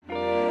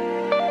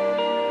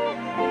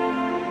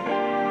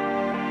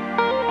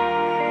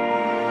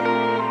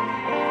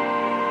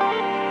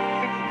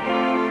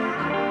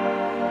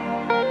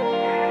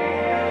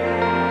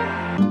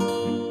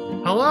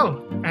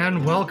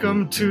and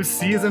welcome to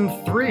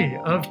season 3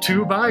 of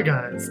Two Bye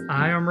Guys.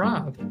 I am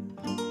Rob.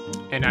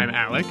 And I'm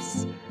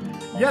Alex.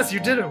 Yes,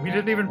 you did it. We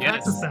didn't even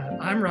practice Yes. that.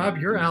 I'm Rob,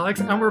 you're Alex,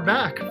 and we're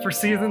back for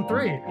season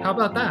 3. How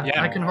about that?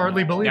 Yeah. I can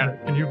hardly believe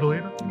it. Can you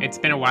believe it? It's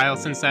been a while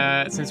since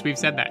we've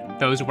said that.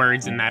 Those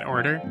words in that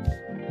order.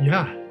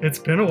 Yeah, it's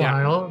been a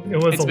while. It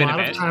was It's a been lot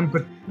a of bit. time,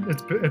 but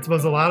it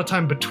was a lot of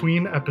time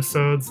between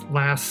episodes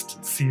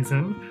last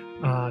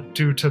season,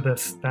 due to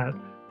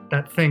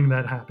that thing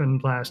that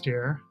happened last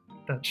year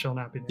that shall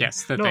not be named.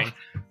 Yes, the thing.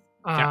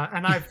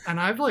 And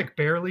I've like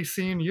barely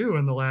seen you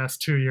in the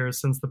last 2 years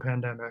since the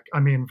pandemic. I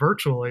mean,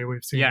 virtually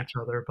we've seen each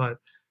other, but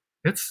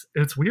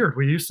it's weird.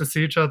 We used to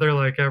see each other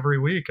like every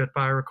week at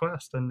By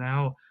Request, and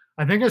now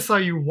I think I saw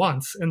you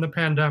once in the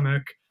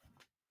pandemic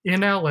in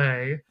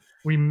LA.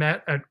 We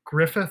met at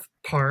Griffith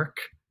Park.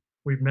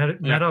 We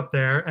met up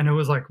there, and it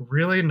was like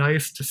really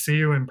nice to see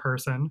you in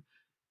person.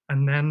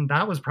 And then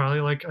that was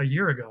probably like a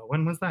year ago.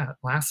 When was that?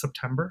 Last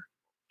September?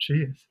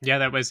 Jeez. Yeah,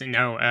 that was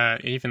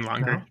even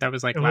longer. No? That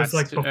was like It was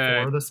like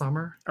before the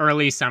summer?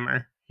 Early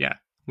summer. Yeah.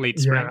 Late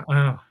spring. Yeah. Oh,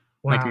 wow.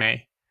 Like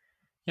May.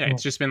 Yeah,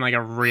 it's just been like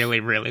a really,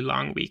 really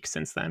long week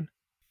since then.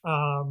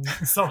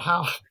 So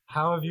how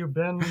have you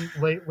been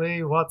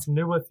lately? What's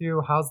new with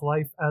you? How's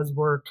life as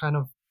we're kind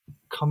of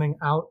coming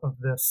out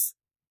of this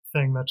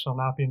thing that shall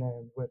not be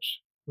named, which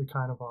we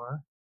kind of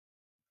are?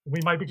 We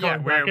might be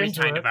going back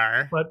into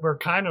it, but we're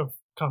kind of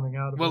coming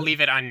out of it. We'll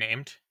leave it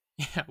unnamed.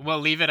 Yeah, we'll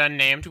leave it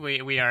unnamed.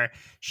 We are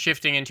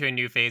shifting into a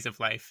new phase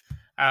of life.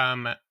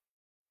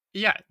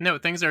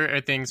 Things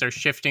are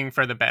shifting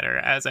for the better,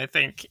 as I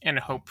think and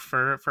hope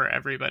for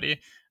everybody,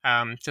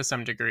 to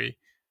some degree.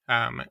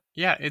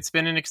 It's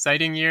been an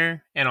exciting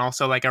year, and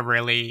also like a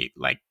really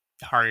like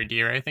hard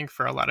year, I think,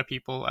 for a lot of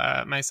people,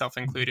 myself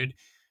included.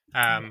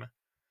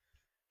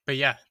 But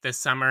yeah, this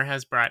summer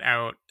has brought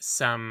out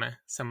some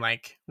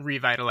like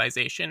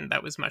revitalization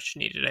that was much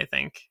needed, I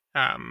think.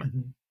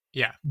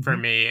 For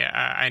me,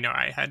 I know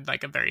I had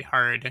like a very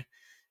hard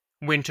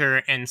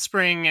winter and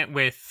spring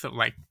with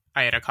like,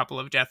 I had a couple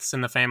of deaths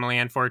in the family,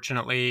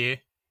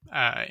 unfortunately,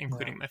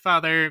 including my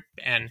father.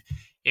 And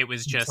it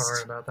was just,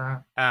 sorry about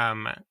that.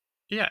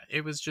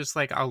 It was just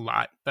like a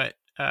lot, but,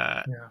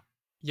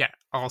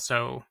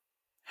 also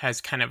has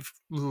kind of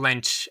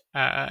lent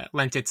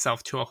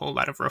itself to a whole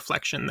lot of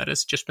reflection that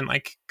has just been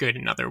like good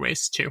in other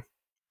ways too.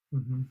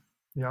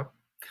 Yep.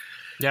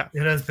 Yeah.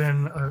 It has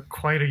been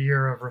quite a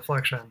year of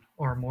reflection,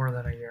 or more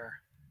than a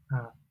year.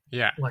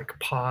 Like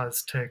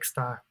pause, take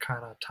stock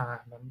kind of time,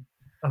 and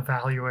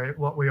evaluate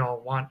what we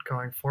all want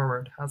going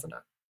forward, hasn't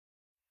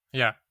it?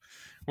 Yeah.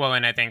 Well,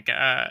 and I think,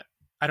 I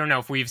don't know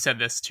if we've said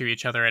this to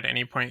each other at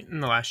any point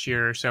in the last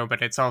year or so,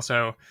 but it's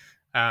also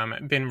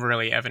been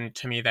really evident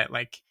to me that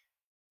like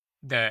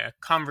the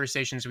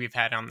conversations we've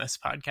had on this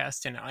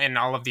podcast and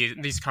all of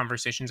these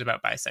conversations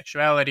about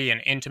bisexuality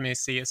and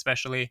intimacy,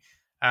 especially,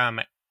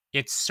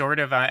 it's sort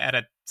of at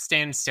a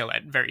standstill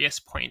at various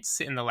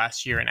points in the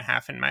last year and a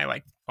half in my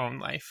like own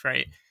life,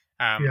 right?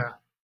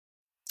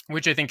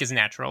 Which I think is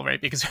natural, right?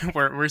 Because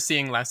we're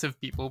seeing less of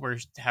people, we're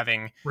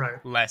having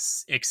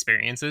less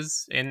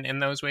experiences in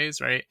those ways,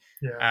 right?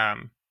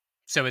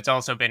 So it's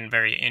also been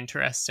very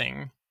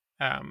interesting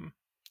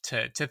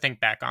to think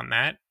back on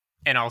that,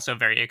 and also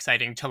very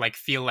exciting to like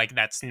feel like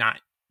that's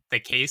not the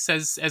case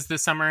as the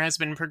summer has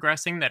been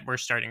progressing, that we're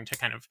starting to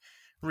kind of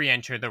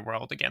re-enter the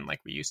world again like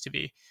we used to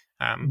be.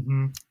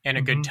 And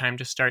a good time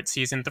to start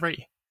season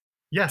 3.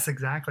 Yes,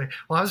 exactly.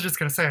 Well, I was just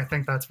going to say, I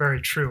think that's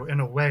very true. In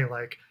a way,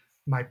 like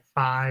my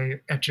bi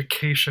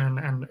education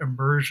and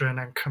immersion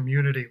and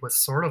community was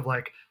sort of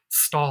like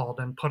stalled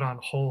and put on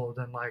hold.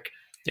 And like,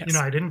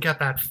 I didn't get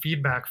that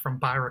feedback from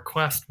By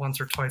Request once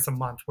or twice a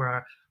month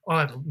where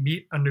I'd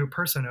meet a new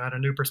person who had a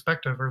new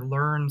perspective or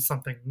learn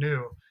something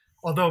new.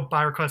 Although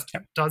By Request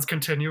does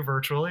continue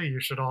virtually, you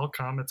should all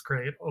come. It's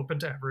great, open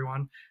to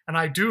everyone. And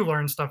I do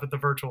learn stuff at the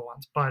virtual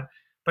ones, but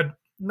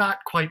not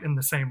quite in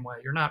the same way.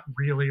 You're not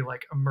really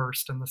like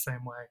immersed in the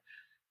same way.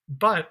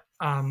 But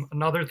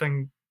another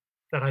thing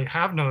that I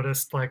have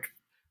noticed like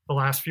the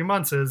last few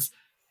months is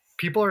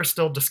people are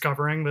still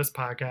discovering this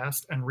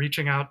podcast and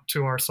reaching out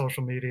to our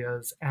social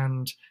medias.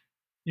 And,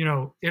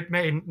 it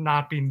may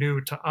not be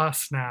new to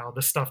us now,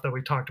 the stuff that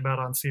we talked about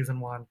on season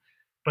 1,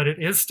 but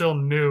it is still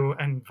new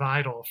and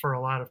vital for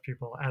a lot of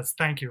people. As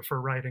thank you for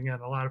writing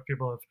in. A lot of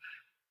people have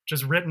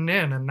just written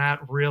in, and that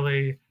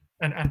really,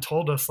 and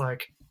told us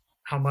like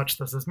how much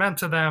this has meant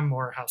to them,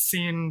 or how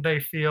seen they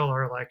feel,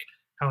 or like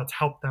how it's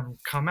helped them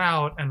come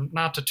out. And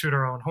not to toot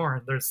our own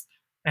horn, there's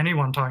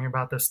anyone talking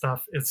about this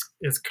stuff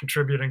is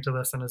contributing to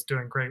this and is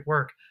doing great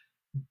work.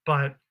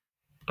 But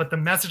the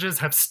messages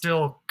have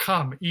still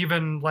come,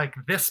 even like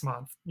this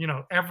month,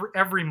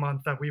 every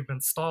month that we've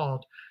been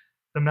stalled,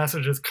 the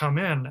messages come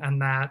in,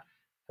 and that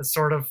has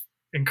sort of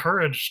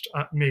encouraged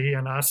me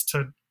and us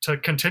to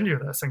continue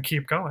this and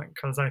keep going.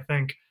 Because I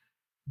think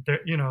that,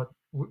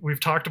 we've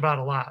talked about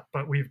a lot,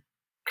 but we've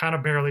kind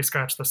of barely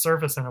scratched the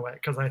surface in a way.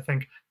 Because I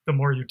think the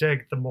more you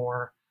dig, the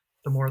more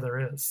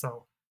there is.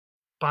 So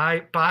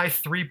by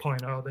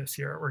 3.0 this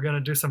year, we're going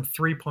to do some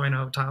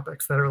 3.0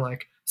 topics that are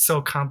like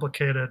so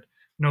complicated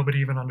nobody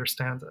even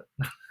understands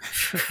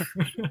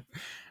it.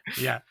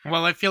 Yeah.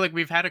 Well, I feel like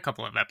we've had a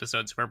couple of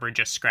episodes where we're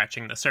just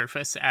scratching the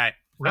surface at a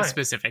Right,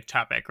 specific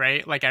topic,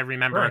 right? Like I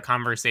remember a right.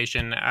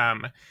 conversation,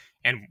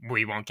 and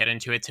we won't get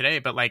into it today,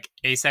 but like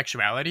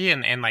asexuality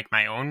and like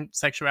my own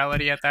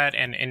sexuality at that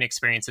and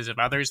experiences of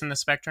others in the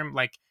spectrum,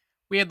 like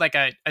we had like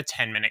a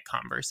 10-minute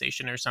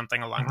conversation or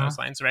something along Uh-huh. those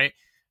lines, right?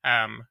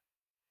 Um,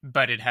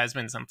 but it has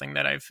been something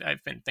that I've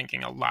been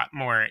thinking a lot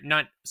more,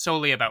 not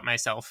solely about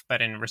myself,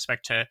 but in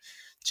respect to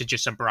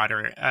just a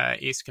broader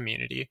ace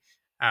community.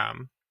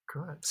 Um,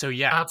 Good. so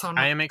yeah,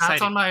 I am That's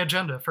excited. on my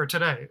agenda for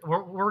today.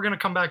 We're going to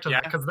come back to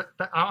that Yeah, because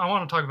I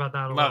want to talk about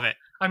that a love little. it.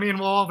 I mean,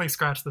 we'll only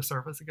scratch the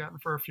surface again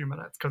for a few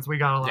minutes because we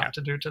got a Yeah, lot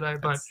to do today.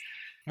 But that's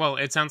well.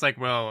 It sounds like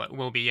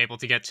we'll be able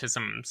to get to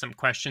some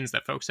questions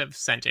that folks have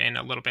sent in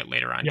a little bit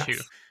later on too.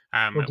 yes,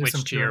 we'll do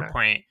some Which to Q your and A.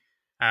 point,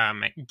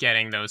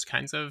 getting those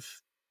kinds of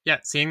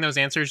seeing those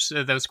answers,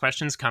 those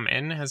questions come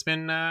in has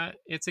been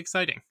it's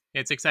exciting.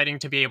 It's exciting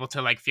to be able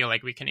to like feel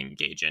like we can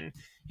engage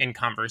in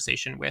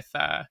conversation with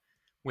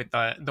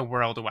the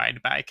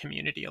worldwide bi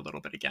community a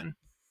little bit again.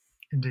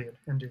 Indeed,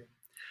 indeed.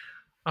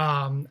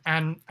 And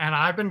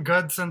I've been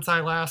good since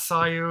I last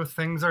saw you.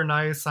 Things are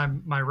nice.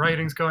 My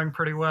writing's going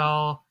pretty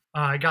well.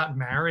 I got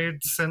married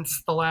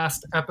since the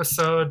last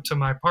episode to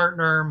my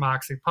partner,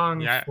 Moxie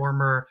Pung, Yeah,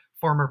 former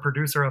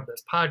producer of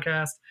this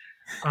podcast.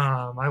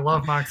 I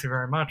love Moxie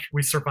very much.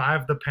 We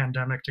survived the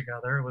pandemic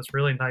together. It was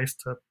really nice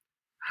to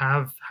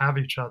have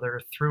each other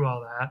through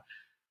all that.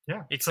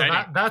 Yeah. So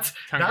exciting. that's the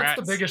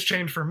Congrats. biggest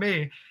change for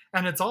me.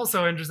 And it's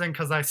also interesting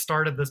because I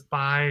started this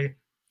bi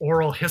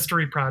oral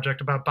history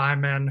project about bi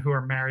men who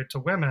are married to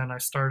women. I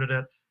started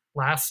it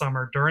last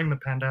summer during the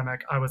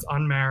pandemic. I was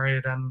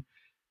unmarried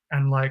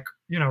and like,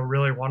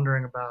 really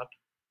wondering about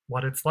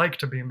what it's like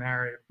to be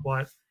married.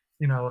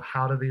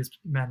 How do these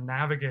men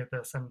navigate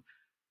this? And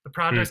the Hmm.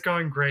 project's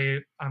going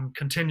great. I'm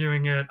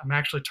continuing it. I'm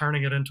actually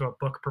turning it into a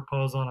book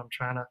proposal and I'm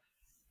trying to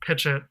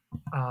pitch it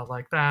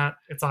like that.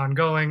 It's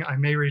ongoing. I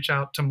may reach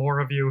out to more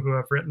of you who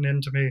have written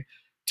into me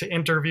to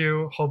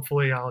interview.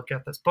 Hopefully, I'll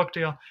get this book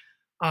deal.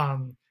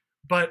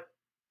 But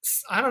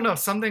I don't know.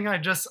 Something I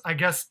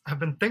guess, have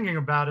been thinking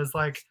about is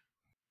like,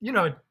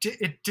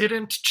 it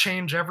didn't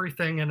change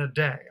everything in a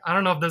day. I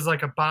don't know if there's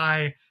like a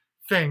bi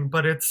thing,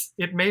 but it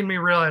made me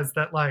realize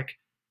that like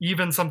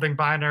even something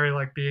binary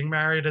like being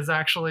married is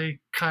actually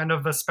kind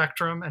of a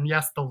spectrum. And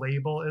yes, the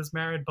label is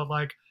married, but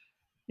like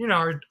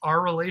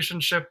our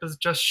relationship is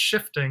just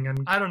shifting. And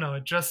I don't know,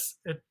 it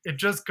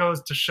just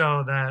goes to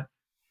show that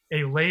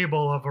a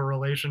label of a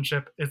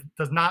relationship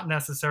does not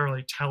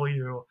necessarily tell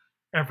you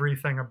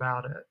everything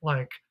about it.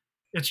 Like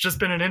it's just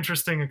been an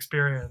interesting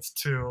experience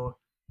to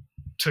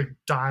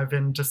dive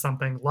into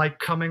something like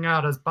coming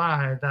out as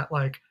bi that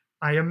like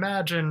I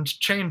imagined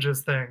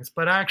changes things,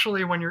 but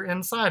actually when you're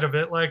inside of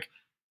it, like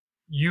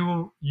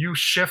you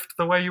shift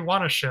the way you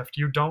want to shift.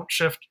 You don't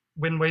shift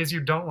in ways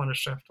you don't want to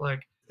shift.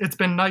 Like it's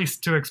been nice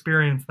to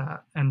experience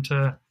that and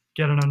to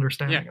get an Yeah.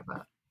 understanding of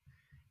that.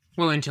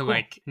 Well, and to Cool.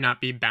 like not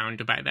be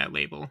bound by that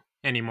label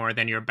any more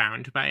than you're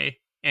bound by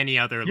any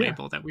other Yeah.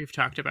 label that we've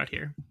talked about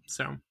here.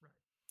 So,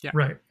 yeah,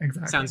 Right.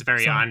 Exactly. sounds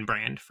very So on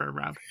brand for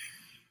Rob.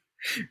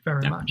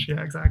 very Yeah. much.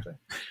 Yeah. Exactly.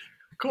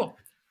 Cool.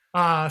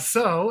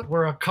 So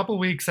we're a couple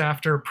weeks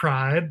after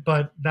Pride,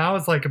 but that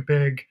was like a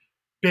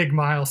big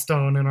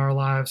milestone in our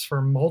lives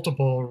for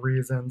multiple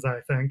reasons.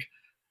 I think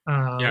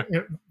Yeah.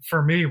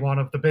 for me, one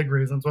of the big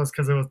reasons was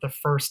because it was the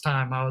first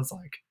time I was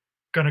like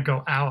going to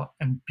go out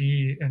and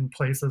be in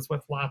places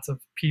with lots of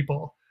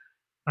people,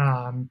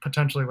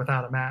 potentially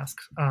without a mask.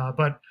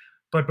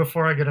 But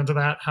before I get into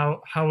that,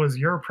 how was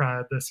your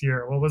Pride this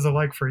year? What was it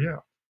like for you?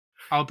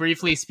 I'll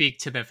briefly speak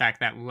to the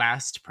fact that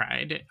last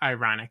Pride,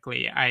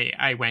 ironically,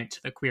 I went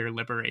to the Queer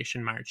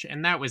Liberation March,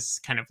 and that was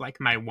kind of like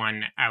my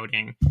one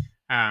outing.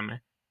 Um,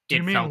 Do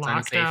you it mean felt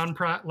unsafe. lockdown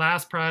Pride?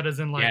 Last Pride is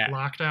in like Yeah.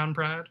 lockdown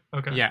Pride?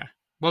 Okay. Yeah.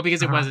 Well,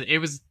 because Uh-huh. it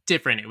was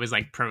different. It was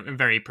like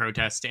very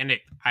protest, and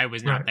I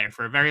was not Right. there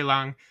for very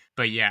long.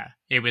 But yeah,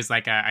 it was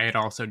like I had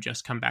also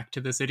just come back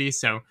to the city,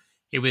 so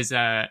it was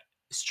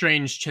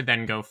strange to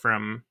then go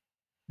from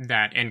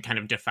that and kind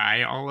of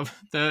defy all of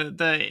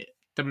the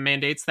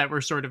mandates that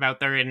were sort of out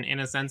there in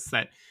a sense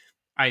that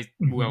I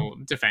Hmm. will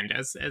defend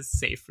as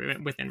safe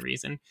within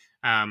reason.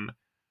 Um,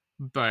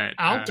 but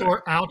yeah,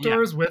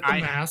 Outdoors with a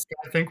I mask,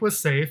 I think was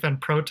safe, and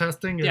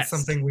protesting is yes,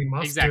 something we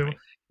must do. exactly,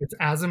 It's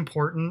as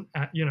important.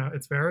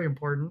 It's very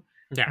important.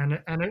 yeah, I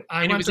and it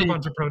went was to a in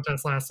bunch of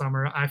protests last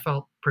summer. I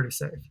felt pretty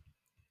safe.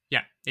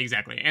 yeah,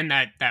 exactly. And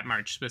that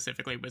march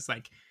specifically was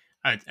like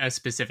a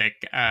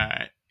specific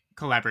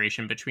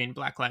collaboration between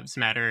Black Lives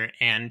Matter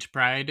and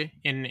Pride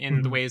in the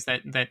Hmm. ways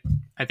that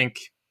I think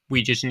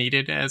we just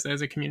needed as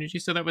a community.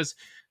 So that was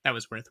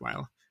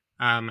worthwhile.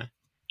 Um,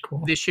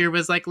 Cool. this year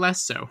was like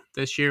less so.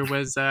 This year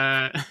was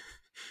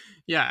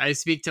yeah, I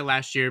speak to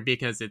last year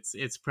because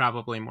it's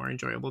probably more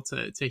enjoyable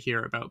to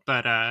hear about.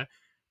 But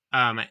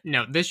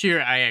no, this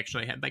year I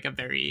actually had like a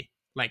very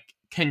like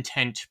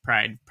content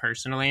pride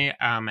personally.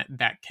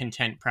 That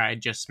content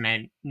pride just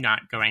meant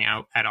not going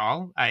out at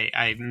all.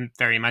 I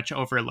very much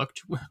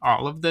overlooked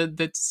all of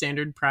the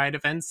standard pride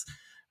events.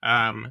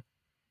 And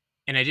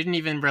I didn't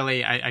even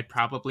really, I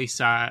probably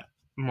saw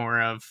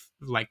more of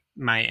like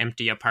my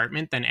empty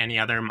apartment than any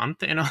other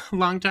month in a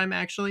long time,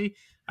 actually.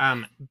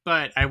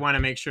 But I want to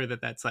make sure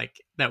that that's like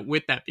that.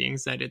 With that being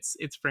said, it's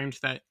framed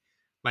that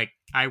like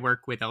I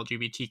work with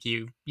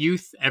LGBTQ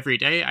youth every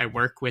day. I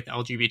work with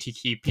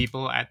LGBTQ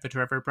people at the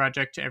Trevor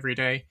Project every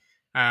day.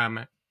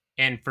 And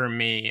for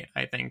me,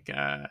 I think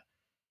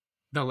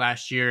the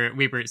last year,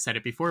 we were said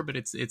it before, but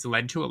it's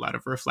led to a lot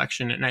of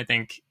reflection. And I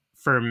think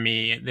for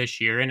me this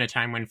year, in a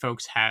time when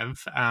folks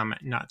have,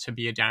 not to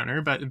be a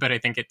downer, but I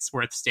think it's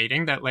worth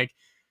stating that like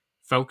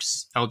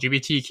folks,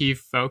 LGBTQ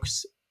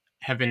folks,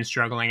 have been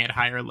struggling at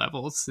higher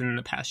levels in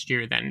the past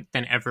year than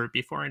ever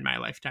before in my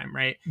lifetime,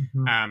 right?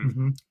 Mm-hmm,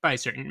 mm-hmm. By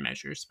certain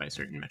measures, by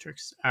certain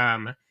metrics.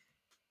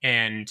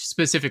 And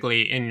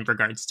specifically in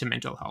regards to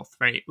mental health,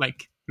 right?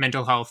 Like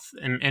mental health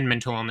and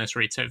mental illness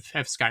rates have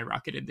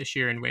skyrocketed this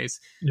year in ways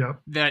Yep.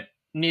 that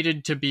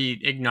needed to be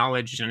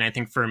acknowledged. And I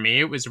think for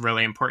me, it was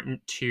really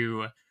important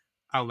to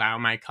allow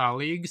my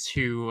colleagues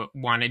who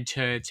wanted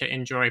to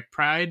enjoy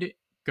Pride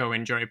go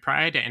enjoy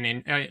Pride,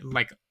 and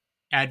like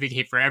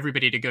advocate for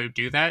everybody to go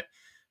do that.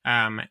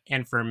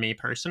 And for me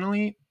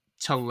personally,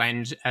 to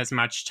lend as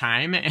much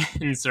time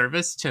and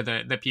service to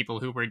the people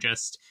who were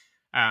just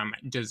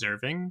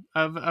deserving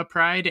of a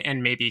Pride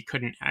and maybe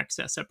couldn't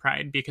access a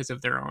Pride because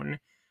of their own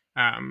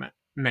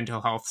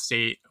mental health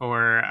state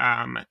or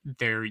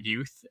their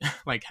youth.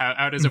 Like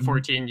how does a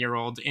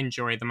 14-year-old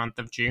enjoy the month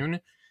of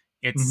June?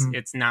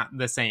 It's not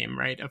the same,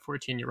 right? A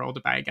 14-year-old,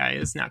 a bi guy,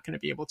 is not going to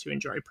be able to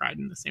enjoy Pride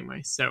in the same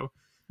way. So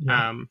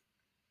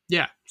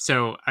yeah,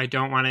 so I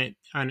don't want it.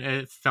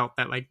 I felt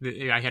that like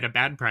I had a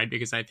bad Pride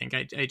because I think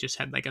I just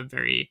had like a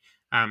very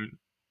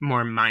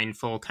more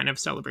mindful kind of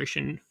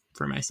celebration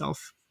for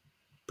myself.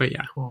 But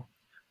yeah, cool.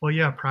 Well,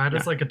 yeah, Pride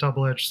is like a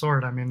double-edged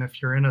sword. I mean,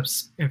 if you're in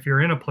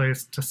a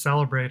place to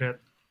celebrate it,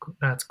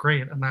 that's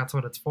great, and that's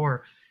what it's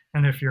for.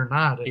 And if you're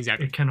not,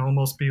 it can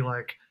almost be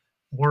like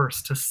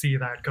worse to see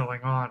that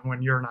going on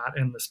when you're not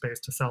in the space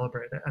to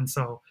celebrate it. And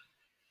so,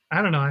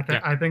 I don't know.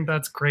 I think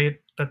that's great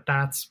that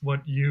that's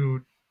what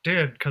you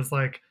did, because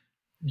like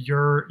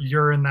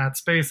you're in that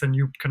space and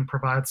you can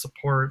provide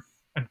support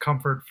and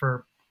comfort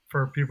for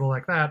people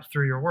like that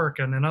through your work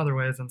and in other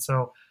ways. And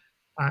so,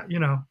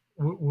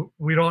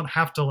 we don't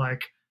have to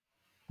like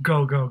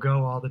go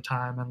all the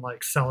time and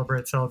like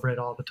celebrate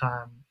all the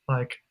time.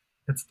 Like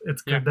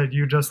it's good that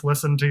you just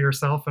listened to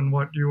yourself and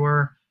what you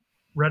were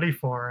ready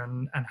for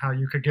and how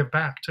you could give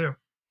back too.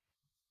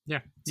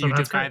 Yeah, so you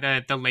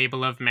defy the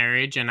label of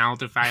marriage, and I'll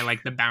defy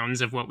like the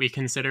bounds of what we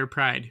consider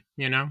Pride.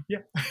 You know? Yeah,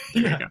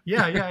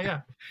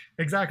 yeah,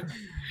 exactly.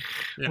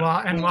 Yeah. Well,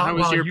 and how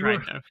was your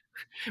Pride though?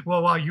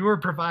 Well, while you were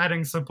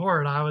providing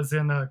support, I was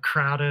in a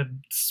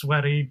crowded,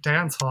 sweaty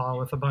dance hall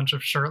with a bunch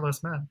of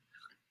shirtless men.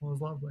 It was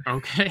lovely.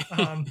 Okay.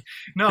 I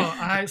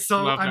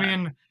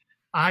mean,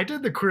 I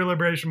did the Queer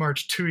Liberation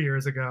March 2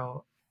 years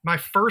ago. My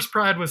first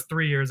Pride was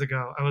 3 years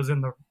ago. I was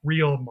in the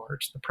real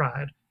march, the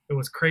Pride. It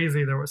was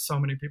crazy. There was so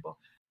many people.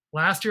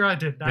 Last year, I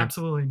did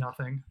absolutely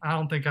nothing. I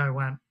don't think I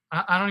went.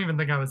 I don't even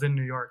think I was in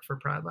New York for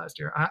Pride last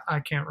year. I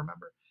can't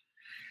remember.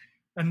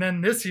 And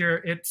then this year,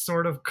 it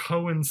sort of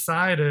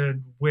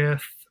coincided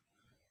with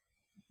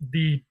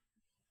the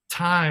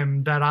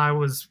time that I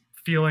was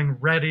feeling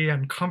ready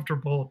and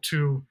comfortable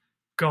to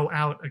go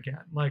out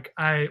again. Like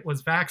I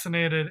was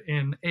vaccinated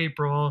in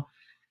April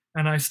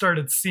and I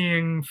started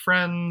seeing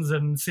friends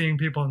and seeing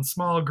people in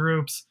small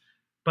groups,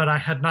 but I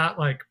had not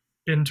like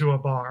been to a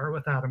bar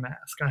without a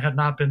mask. I had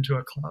not been to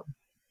a club.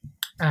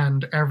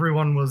 And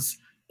everyone was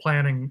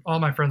planning, all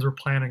my friends were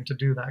planning to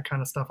do that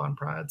kind of stuff on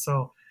Pride.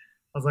 So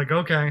I was like,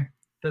 okay,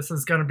 this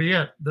is going to be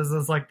it. This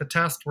is like the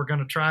test. We're going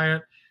to try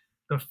it.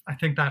 I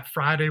think that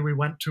Friday we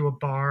went to a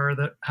bar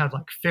that had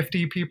like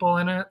 50 people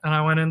in it, and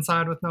I went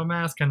inside with no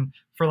mask. And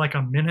for like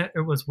a minute,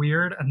 it was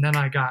weird. And then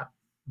I got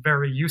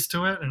very used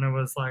to it, and it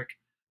was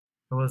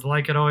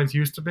like it always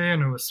used to be,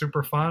 and it was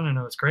super fun, and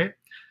it was great.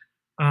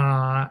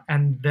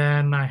 And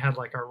then I had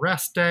like a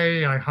rest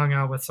day. I hung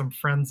out with some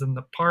friends in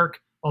the park,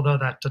 although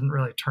that didn't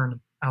really turn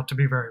out to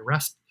be very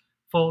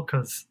restful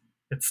because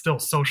it's still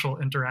social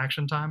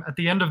interaction time. At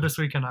the end of this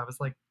weekend, I was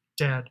like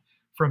dead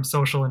from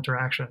social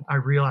interaction. I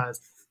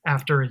realized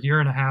after a year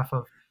and a half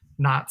of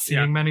not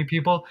seeing many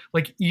people,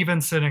 like even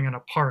sitting in a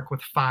park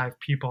with 5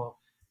 people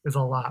is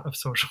a lot of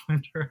social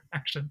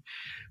interaction.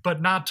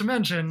 But not to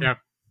mention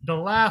the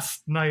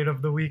last night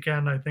of the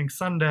weekend, I think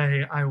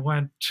Sunday, I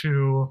went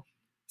to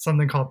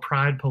something called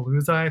Pride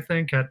Palooza, I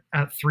think, at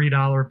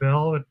 $3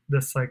 bill at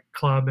this like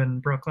club in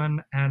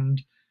Brooklyn. And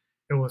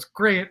it was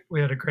great. We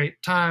had a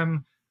great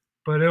time,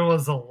 but it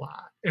was a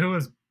lot. It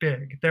was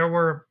big. There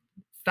were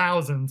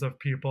thousands of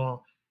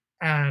people.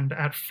 And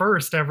at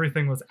first,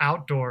 everything was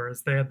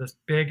outdoors. They had this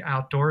big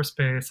outdoor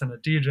space and a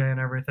DJ and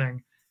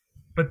everything.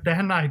 But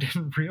then I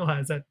didn't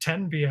realize at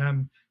 10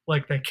 p.m.,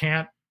 like they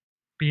can't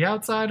be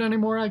outside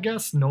anymore, I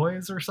guess,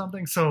 noise or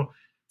something. So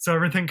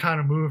everything kind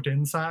of moved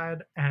inside,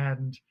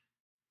 and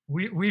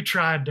we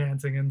tried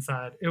dancing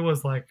inside. It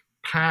was like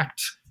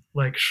packed,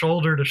 like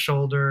shoulder to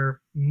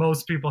shoulder.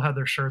 Most people had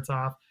their shirts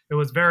off. It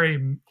was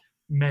very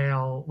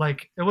male.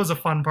 Like it was a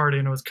fun party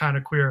and it was kind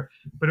of queer,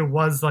 but it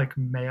was like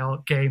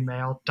male, gay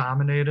male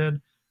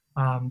dominated.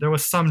 There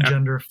was some Yep.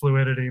 gender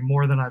fluidity,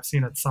 more than I've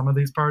seen at some of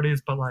these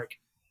parties, but like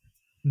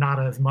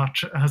not as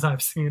much as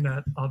I've seen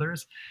at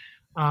others.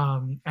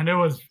 And it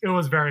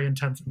was very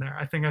intense in there.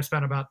 I think I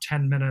spent about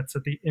 10 minutes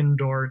at the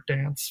indoor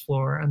dance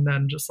floor and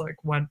then just like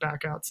went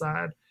back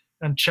outside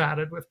and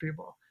chatted with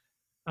people.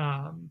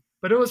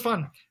 But it was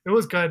fun. It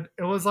was good.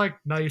 It was like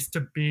nice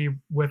to be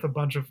with a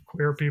bunch of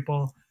queer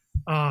people.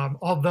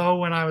 Although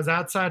when I was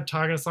outside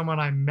talking to someone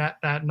I met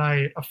that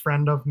night, a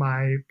friend of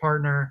my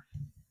partner,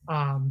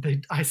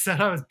 I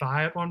said I was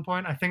bi at one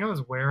point. I think I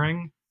was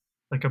wearing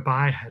like a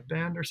bi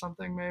headband or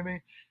something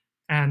maybe,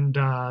 and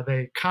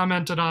they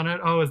commented on it.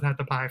 Oh, is that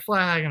the bi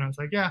flag? And I was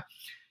like, yeah.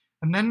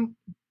 And then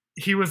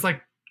he was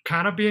like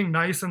kind of being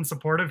nice and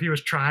supportive. He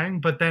was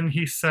trying, but then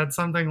he said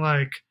something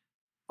like,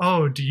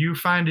 oh, do you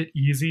find it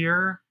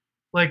easier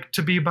like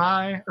to be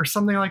bi or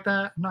something like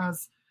that? And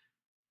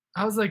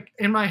I was like,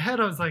 in my head,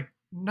 I was like,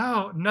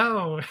 no,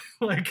 no,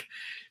 like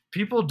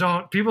people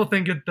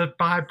think that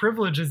bi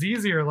privilege is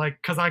easier,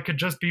 like because I could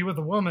just be with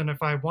a woman if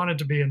I wanted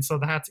to be, and so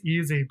that's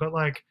easy. But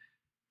like,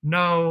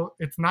 no,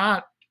 it's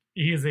not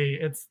easy.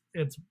 It's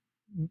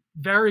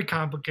very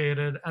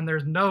complicated, and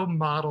there's no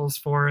models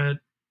for it.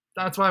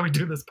 That's why we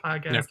do this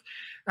podcast, Yeah.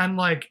 and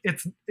like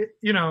it's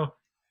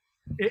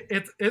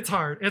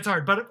hard. It's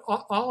hard. But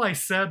all I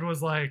said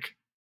was like,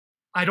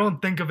 I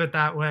don't think of it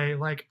that way.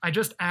 Like I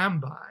just am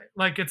bi.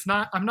 Like it's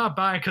not. I'm not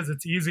bi because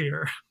it's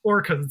easier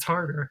or because it's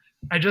harder.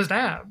 I just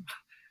am.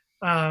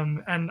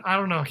 And I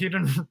don't know. He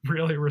didn't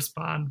really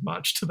respond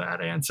much to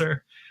that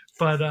answer,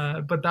 but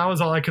that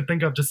was all I could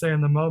think of to say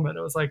in the moment.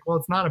 It was like, well,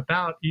 it's not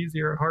about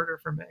easier or harder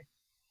for me.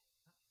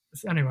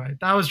 Anyway,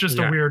 that was just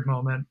a Yeah. weird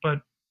moment.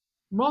 But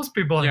most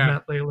people I've Yeah.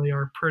 met lately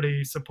are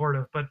pretty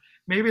supportive. But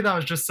maybe that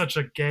was just such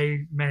a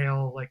gay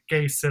male, like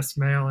gay cis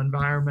male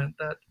environment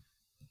that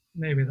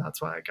maybe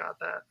that's why I got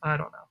that. I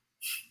don't know.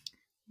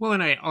 Well,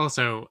 and I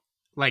also,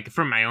 like,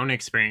 from my own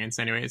experience,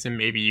 anyways, and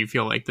maybe you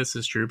feel like this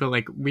is true, but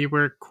like, we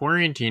were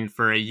quarantined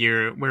for a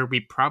year where we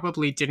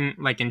probably didn't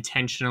like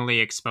intentionally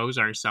expose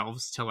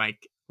ourselves to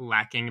like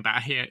lacking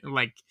by,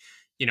 like,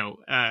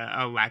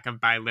 a lack of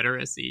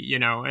biliteracy,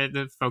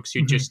 the folks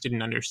who Mhm. just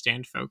didn't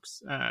understand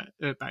by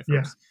Yeah.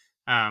 folks.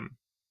 Um,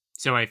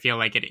 so I feel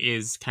like it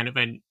is kind of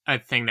a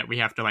thing that we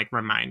have to like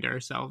remind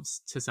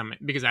ourselves to some,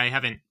 because I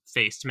haven't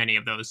faced many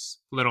of those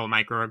little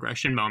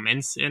microaggression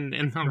moments in the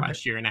Right.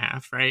 last year and a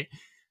half, right?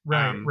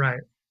 Right. Um,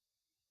 Right.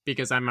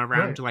 because I'm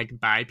around Right. like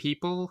bi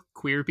people,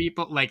 queer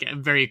people, like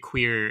very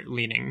queer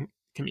leaning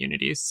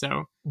communities.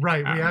 So,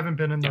 Right. We um, haven't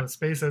been in yeah, those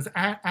spaces.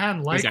 And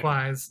exactly.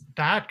 likewise,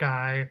 that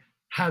guy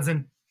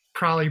hasn't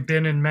probably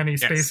been in many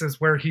Yes. spaces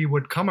where he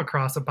would come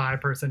across a bi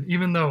person,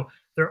 even though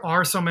there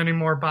are so many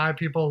more bi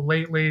people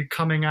lately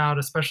coming out,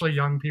 especially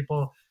young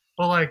people.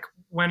 But like,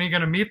 when are you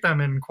going to meet them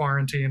in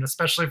quarantine,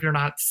 especially if you're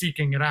not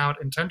seeking it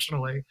out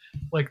intentionally?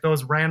 Like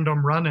those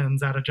random run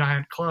ins at a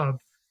giant club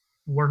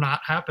were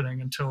not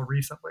happening until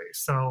recently.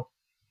 So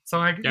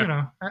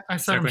Yeah, I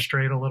set him exactly.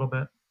 straight a little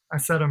bit. I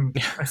set him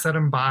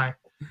bi.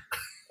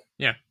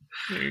 Yeah,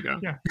 there you go.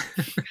 Yeah.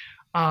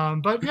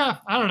 But yeah,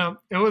 I don't know.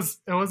 It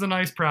was a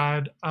nice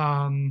pride.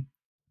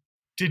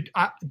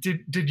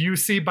 Did you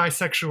see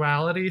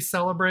bisexuality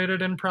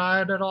celebrated in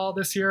Pride at all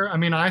this year? I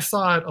mean, I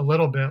saw it a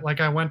little bit.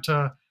 Like I went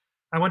to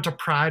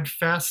Pride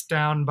Fest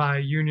down by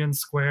Union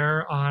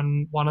Square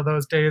on one of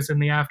those days in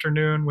the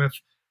afternoon with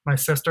my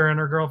sister and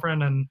her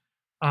girlfriend, and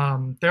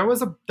there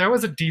was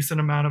a decent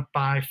amount of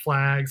bi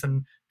flags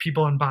and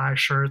people in bi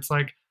shirts.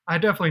 Like I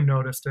definitely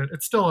noticed it.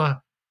 It's still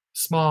a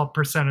small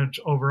percentage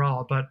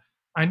overall, but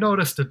I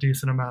noticed a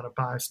decent amount of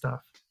bi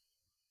stuff.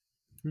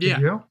 Did Yeah.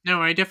 you?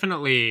 No, I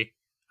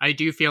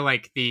do feel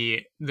like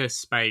the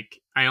spike.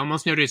 I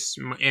almost noticed,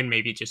 and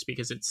maybe just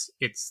because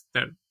it's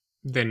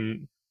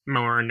the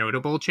more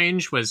notable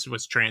change was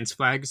trans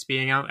flags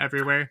being out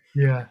everywhere.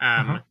 Yeah.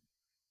 Uh-huh. Um,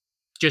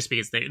 just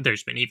because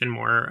there's been even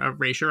more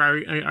erasure,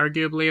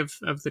 arguably,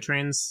 of the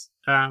trans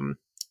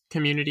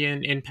community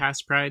in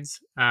past prides.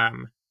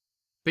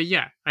 But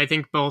yeah, I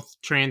think both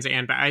trans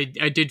and I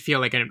did feel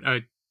like a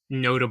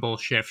notable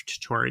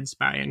shift towards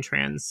bi and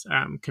trans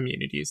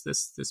communities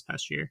this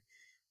past year,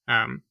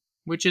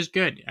 which is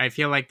good. I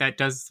feel like that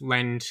does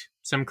lend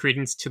some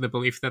credence to the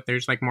belief that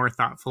there's like more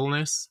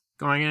thoughtfulness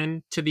going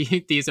into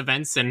these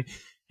events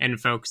and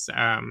folks.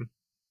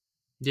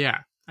 Yeah,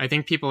 I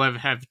think people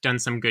have done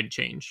some good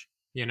change,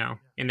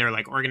 in their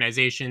like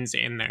organizations,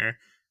 in their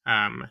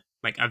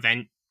like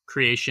event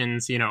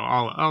creations,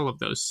 all of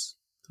those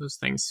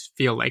things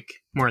feel like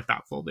more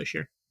thoughtful this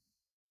year.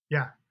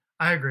 Yeah,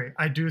 I agree.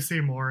 I do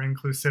see more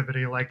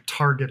inclusivity, like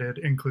targeted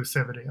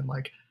inclusivity, and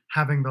like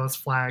having those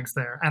flags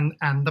there, and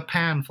the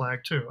pan flag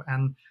too,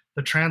 and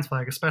the trans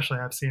flag especially.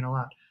 I've seen a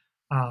lot.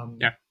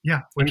 Yeah,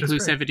 Yeah, which is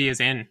great. inclusivity is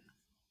in.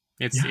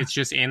 Yeah, It's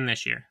just in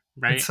this year,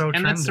 it's right? so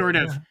And that's trendy. sort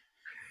of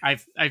Yeah,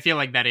 I feel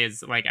like that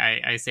is like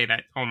I say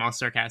that almost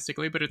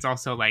sarcastically, but it's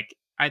also like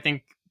I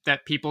think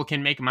that people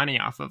can make money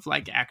off of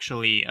like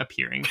actually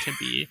appearing to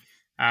be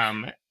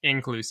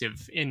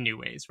inclusive in new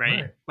ways,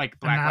 right? right. Like And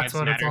Black that's Lives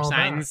what it's Matter all about.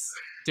 signs,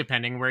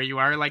 depending where you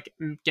are, like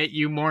get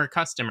you more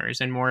customers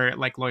and more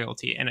like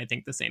loyalty. And I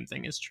think the same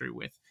thing is true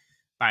with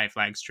bi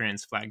flags,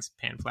 trans flags,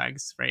 pan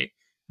flags, right?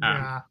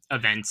 Yeah. I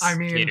Events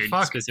mean, catered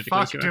specifically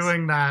fuck to us.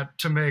 doing that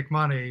to make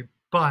money,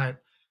 but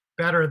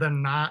better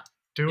than not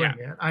Yeah, doing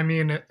it. I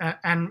mean,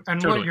 and what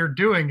totally. you're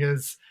doing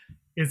is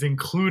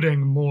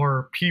including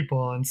more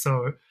people, and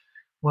so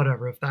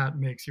whatever, if that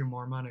makes you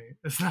more money,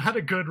 it's not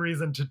a good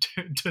reason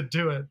to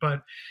do it,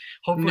 but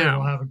hopefully it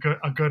will No, have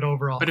a good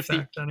overall but if the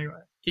effect anyway.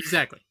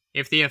 exactly.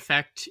 If the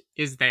effect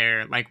is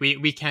there, like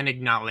we can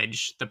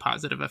acknowledge the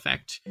positive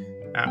effect,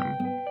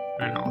 um,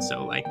 and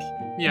also like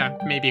yeah,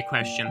 maybe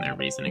question their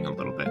reasoning a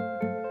little bit.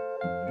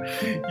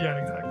 Yeah,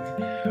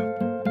 exactly.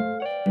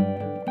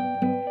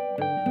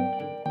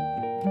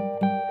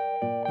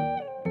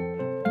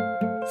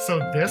 So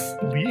this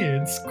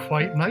leads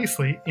quite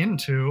nicely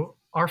into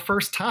our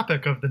first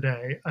topic of the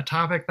day, a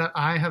topic that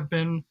I have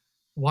been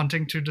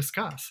wanting to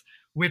discuss,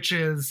 which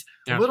is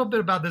a Yeah, little bit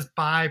about this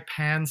bi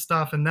pan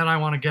stuff, and then I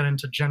want to get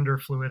into gender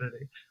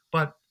fluidity.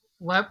 But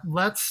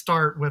let's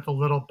start with a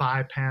little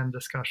bi pan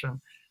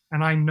discussion.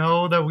 And I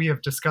know that we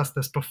have discussed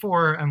this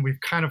before and we've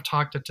kind of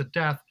talked it to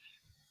death,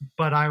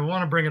 but I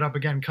want to bring it up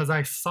again because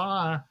I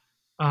saw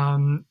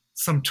some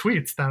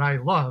tweets that I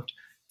loved.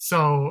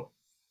 So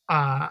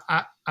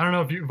I don't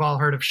know if you've all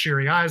heard of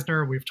Shiri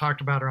Eisner. We've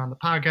talked about her on the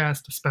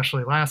podcast,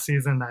 especially last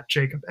season, that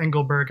Jacob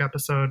Engelberg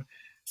episode.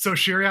 So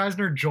Shiri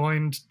Eisner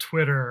joined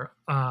Twitter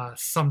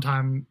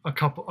sometime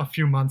a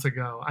few months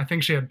ago. I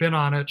think she had been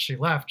on it. She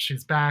left.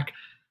 She's back.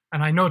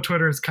 And I know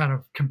Twitter is kind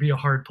of can be a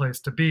hard place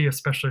to be,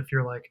 especially if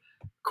you're like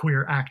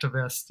queer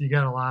activist. You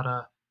get a lot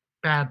of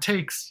bad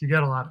takes. You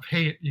get a lot of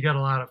hate. You get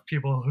a lot of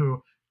people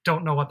who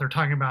don't know what they're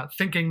talking about,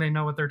 thinking they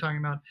know what they're talking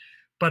about.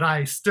 But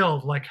I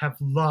still like have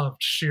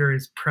loved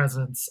Shiri's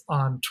presence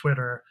on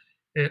Twitter.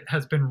 It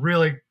has been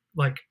really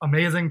like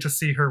amazing to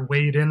see her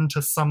wade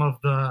into some of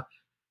the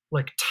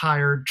like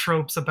tired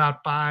tropes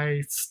about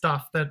bi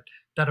stuff that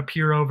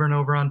appear over and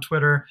over on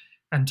Twitter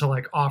and to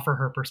like offer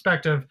her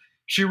perspective.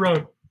 She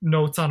wrote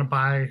Notes on a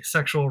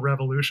Bisexual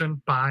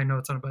Revolution, Bi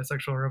Notes on a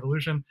Bisexual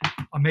Revolution.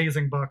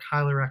 Amazing book,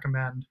 highly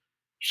recommend.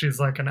 She's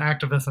like an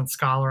activist and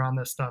scholar on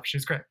this stuff.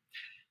 She's great.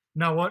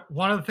 Now, what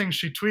one of the things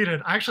she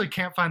tweeted, I actually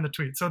can't find the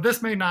tweet, so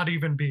this may not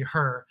even be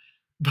her,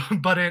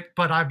 but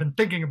I've been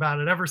thinking about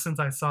it ever since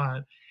I saw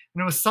it,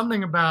 and it was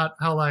something about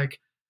how like,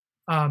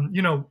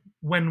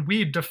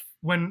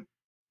 when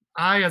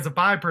I as a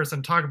bi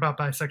person talk about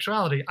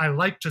bisexuality, I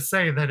like to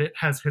say that it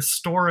has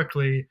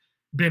historically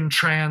been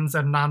trans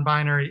and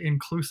non-binary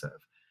inclusive,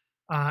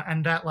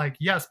 and that like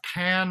yes,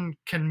 pan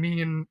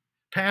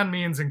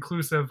means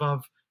inclusive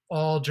of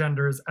all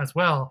genders as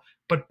well,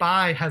 but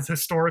bi has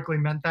historically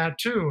meant that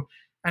too.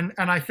 And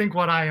I think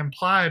what I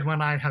implied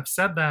when I have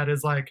said that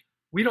is like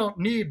we don't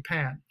need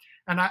pan,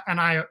 and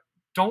I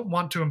don't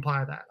want to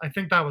imply that. I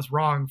think that was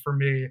wrong for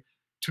me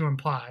to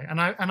imply,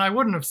 and I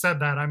wouldn't have said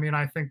that. I mean,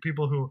 I think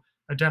people who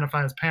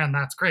identify as pan,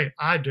 that's great.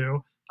 I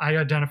do. I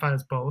identify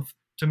as both.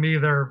 To me,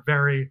 they're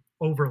very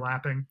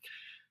overlapping.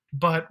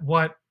 But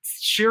what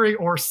Shiri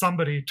or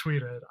somebody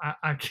tweeted,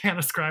 I can't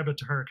ascribe it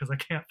to her because I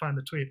can't find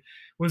the tweet,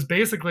 was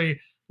basically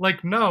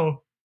like,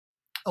 no,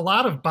 a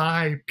lot of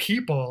bi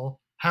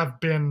people have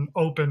been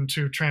open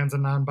to trans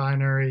and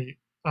non-binary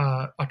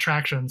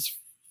attractions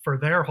for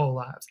their whole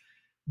lives,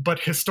 but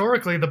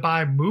historically the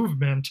bi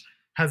movement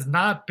has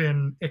not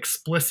been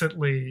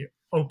explicitly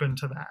open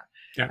to that,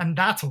 yeah, and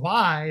that's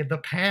why the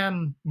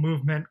pan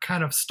movement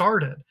kind of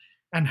started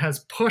and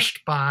has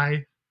pushed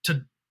bi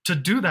to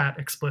do that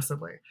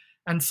explicitly.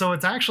 And so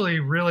it's actually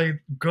really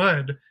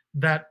good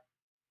that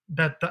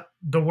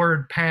the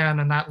word pan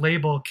and that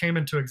label came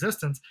into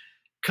existence,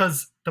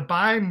 because the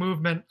bi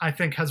movement, I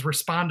think, has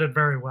responded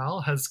very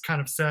well, has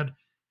kind of said,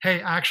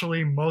 hey,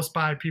 actually most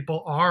bi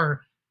people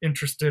are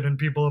interested in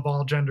people of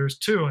all genders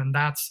too, and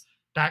that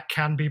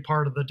can be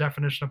part of the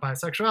definition of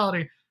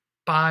bisexuality.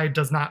 Bi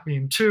does not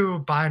mean two.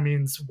 Bi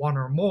means one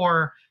or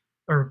more,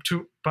 or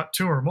two, but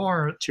two or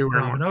more. two or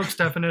more. Robin Oak's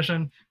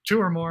definition, two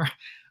or more.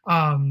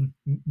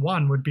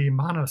 One would be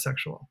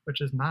monosexual,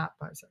 which is not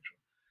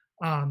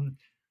bisexual.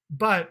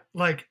 But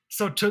like,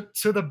 so to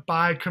the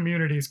bi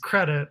community's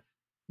credit,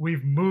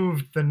 we've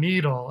moved the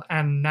needle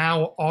and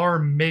now are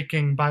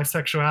making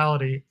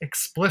bisexuality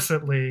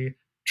explicitly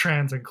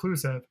trans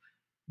inclusive.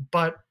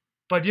 But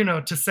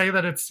to say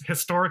that it's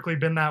historically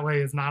been that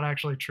way is not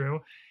actually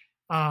true.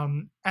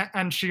 And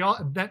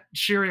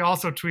Shiri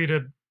also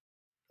tweeted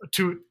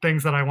two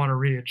things that I want to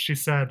read. She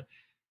said,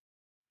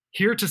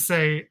 here to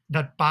say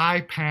that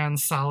bi-pan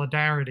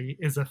solidarity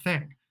is a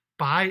thing.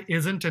 Bi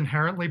isn't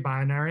inherently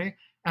binary,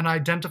 and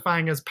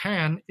identifying as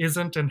pan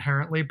isn't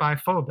inherently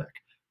biphobic.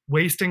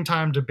 Wasting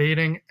time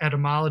debating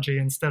etymology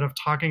instead of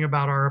talking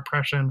about our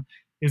oppression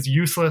is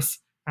useless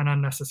and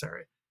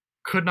unnecessary.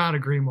 could not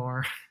agree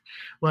more.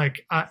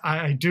 Like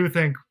I do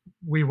think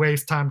we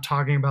waste time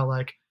talking about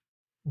like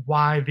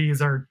why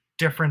these are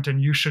different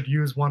and you should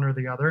use one or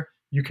the other.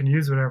 You can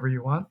use whatever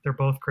you want. They're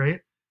both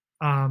great.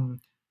 Um,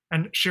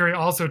 and Shiri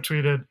also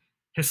tweeted,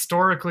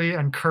 historically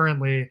and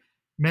currently,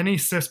 many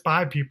cis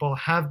bi people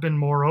have been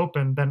more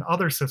open than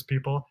other cis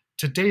people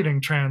to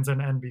dating trans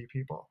and NB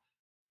people.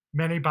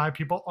 Many bi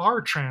people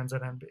are trans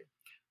and NB.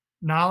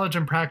 Knowledge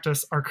and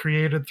practice are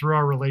created through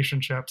our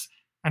relationships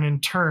and in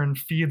turn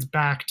feeds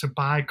back to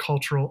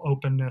bicultural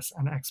openness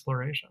and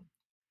exploration.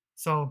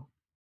 So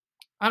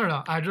I don't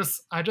know. I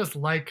just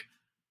like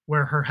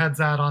where her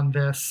head's at on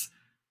this,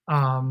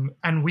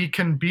 and we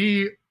can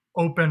be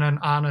open and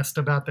honest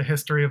about the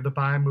history of the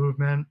bi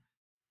movement,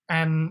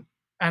 and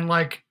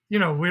like we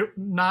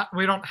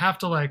don't have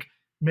to like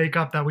make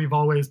up that we've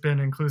always been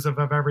inclusive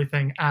of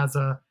everything as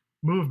a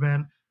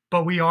movement,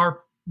 but we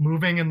are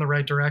moving in the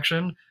right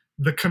direction.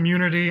 The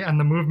community and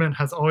the movement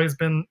has always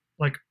been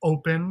like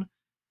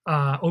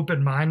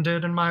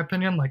open-minded, in my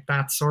opinion. Like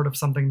that's sort of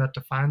something that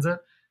defines it.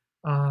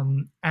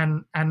 And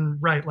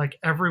right, like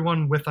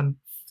everyone with a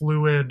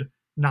fluid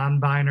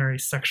non-binary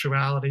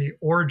sexuality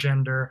or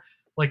gender,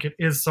 like it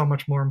is so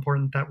much more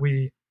important that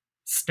we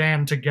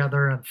stand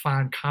together and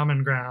find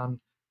common ground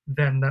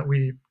than that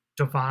we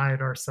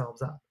divide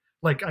ourselves up.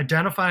 Like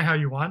identify how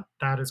you want,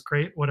 that is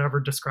great, whatever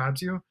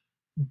describes you,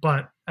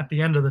 but at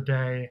the end of the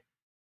day,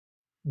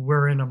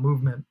 we're in a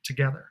movement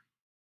together.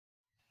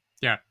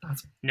 Yeah.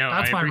 That's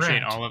I my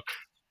appreciate rant. all of.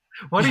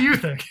 What do you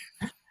think?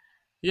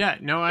 Yeah,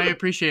 no, I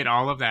appreciate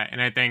all of that,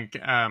 and I think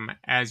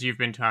as you've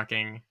been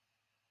talking,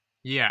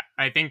 yeah,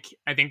 I think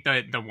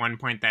the one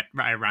point that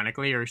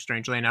ironically or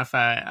strangely enough,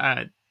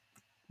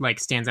 like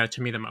stands out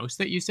to me the most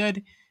that you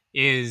said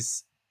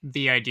is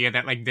the idea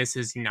that like this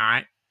is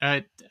not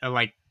a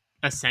like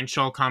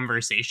essential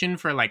conversation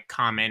for like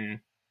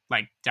common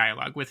like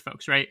dialogue with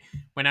folks, right?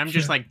 When I'm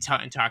just like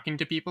talking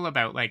to people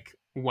about like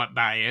what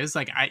bi is,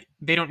 like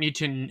they don't need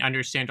to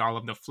understand all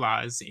of the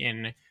flaws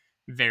in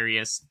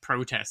various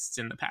protests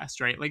in the past,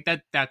 right? Like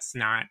that's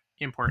not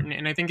important.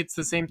 And I think it's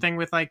the same thing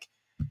with like,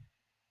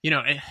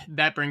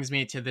 that brings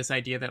me to this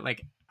idea that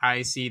like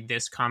I see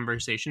this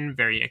conversation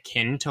very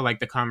akin to like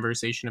the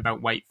conversation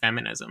about white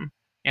feminism.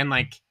 And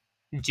like,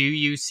 do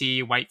you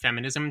see white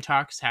feminism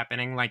talks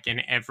happening like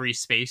in every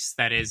space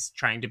that is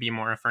trying to be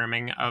more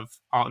affirming of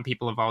all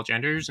people of all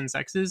genders and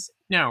sexes?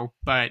 No,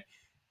 but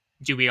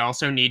do we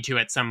also need to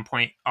at some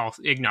point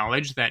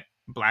acknowledge that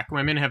Black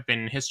women have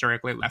been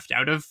historically left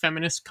out of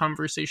feminist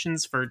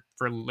conversations for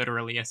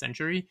literally a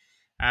century?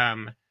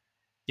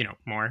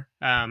 More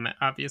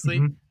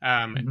obviously.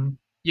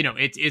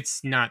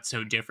 It's not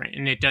so different,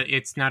 and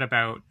it's not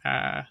about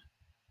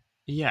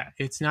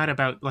it's not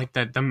about like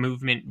the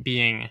movement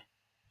being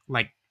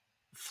like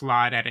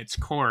flawed at its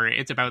core.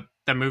 It's about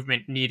the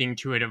movement needing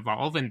to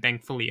evolve and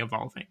thankfully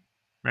evolving,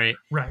 right?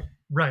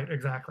 Right,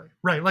 exactly.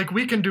 Right, like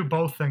we can do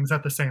both things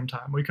at the same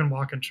time. We can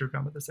walk and chew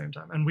gum at the same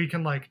time, and we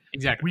can like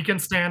exactly we can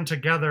stand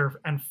together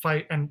and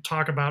fight and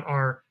talk about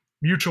our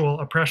mutual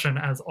oppression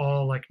as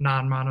all like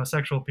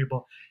non-monosexual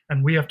people,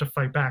 and we have to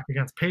fight back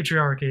against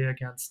patriarchy,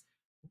 against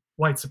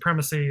white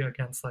supremacy,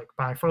 against like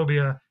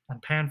biphobia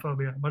and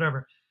panphobia,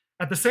 whatever.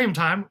 At the same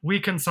time, we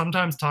can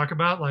sometimes talk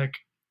about like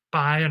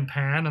bi and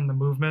pan and the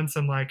movements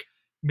and like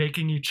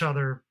making each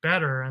other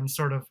better and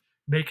sort of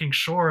making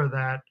sure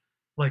that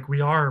like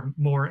we are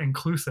more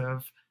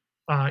inclusive,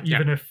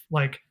 even if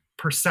like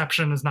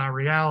perception is not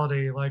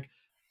reality. Like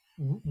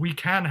we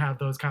can have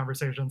those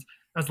conversations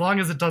as long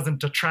as it doesn't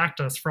detract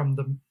us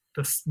from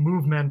this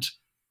movement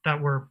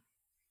that we're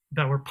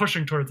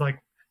pushing towards, like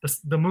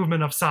the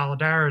movement of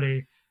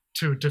solidarity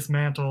to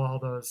dismantle all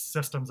those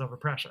systems of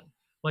oppression.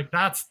 Like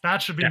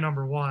that should be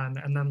number one,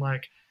 and then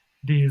like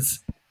these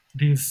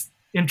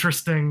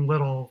interesting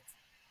little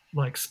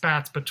like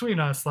spats between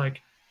us, like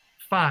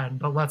fine,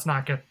 but let's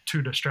not get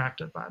too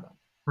distracted by them,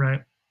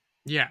 right?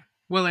 Yeah.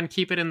 Well, and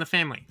keep it in the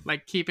family.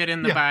 Like keep it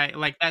in the bi.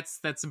 Like that's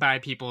bi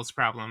people's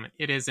problem.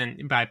 It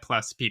isn't bi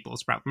plus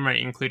people's problem, right?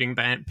 Including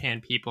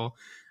pan people.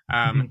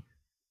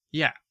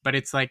 Yeah, but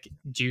it's like,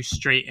 do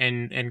straight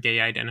and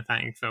gay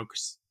identifying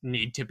folks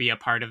need to be a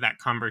part of that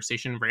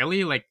conversation?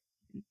 Really? Like,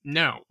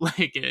 no,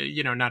 like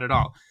not at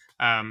all.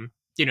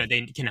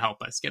 They can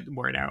help us get the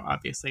word out,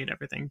 obviously, and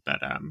everything.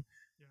 But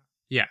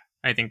yeah,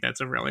 I think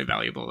that's a really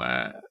valuable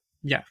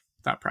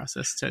thought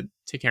process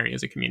to carry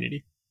as a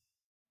community.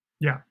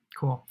 Yeah,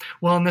 cool.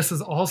 Well, and this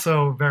is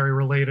also very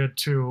related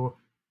to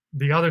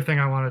the other thing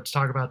I wanted to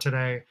talk about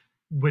today,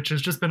 which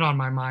has just been on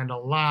my mind a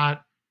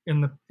lot in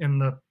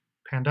the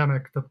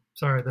pandemic, the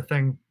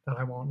thing that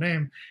I won't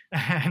name,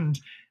 and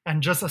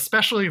just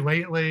especially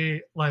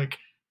lately, like,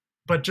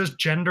 but just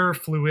gender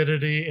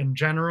fluidity in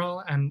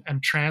general, and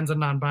trans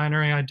and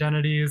non-binary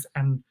identities,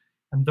 and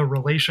the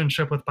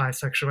relationship with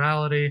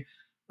bisexuality.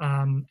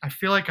 I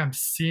feel like I'm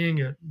seeing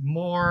it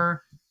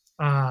more,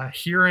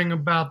 hearing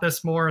about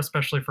this more,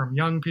 especially from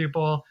young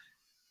people.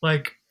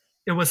 Like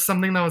it was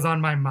something that was on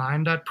my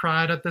mind at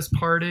Pride at this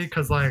party,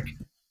 because like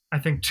I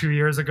think 2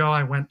 years ago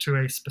I went to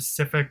a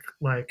specific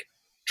like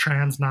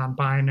trans,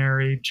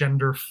 non-binary,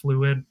 gender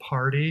fluid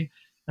party,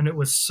 and it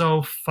was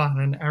so fun,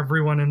 and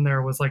everyone in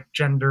there was like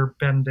gender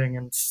bending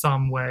in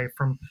some way,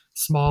 from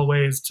small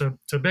ways to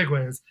big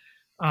ways.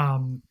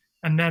 um,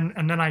 and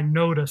then I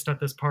noticed at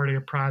this party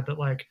of pride that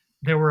like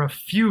there were a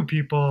few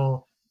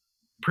people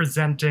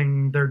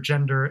presenting their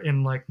gender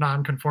in like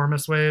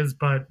nonconformist ways,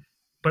 but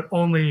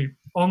only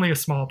a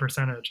small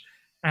percentage.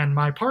 And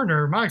my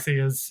partner Moxie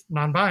is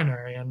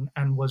non-binary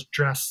and was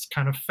dressed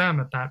kind of femme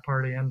at that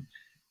party,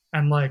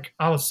 and like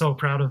I was so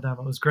proud of them.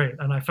 It was great,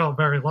 and I felt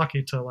very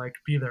lucky to like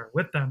be there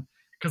with them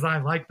because I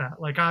like that.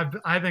 Like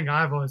I think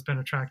I've always been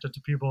attracted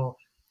to people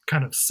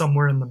kind of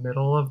somewhere in the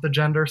middle of the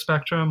gender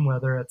spectrum,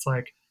 whether it's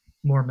like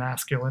more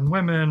masculine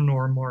women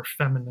or more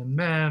feminine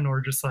men,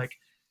 or just like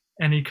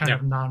any kind Yeah.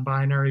 of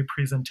non-binary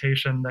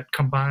presentation that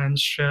combines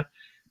shit.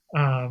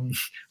 Um,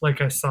 like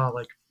I saw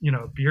like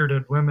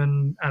bearded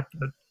women at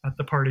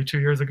the party 2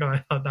 years ago.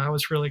 I thought that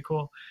was really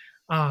cool.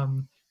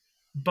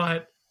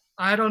 But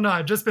I don't know.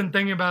 I've just been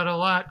thinking about it a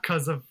lot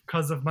because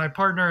of my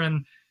partner,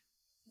 and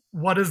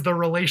what is the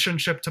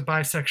relationship to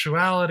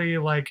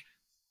bisexuality? Like,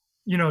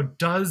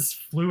 does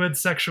fluid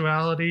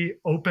sexuality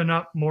open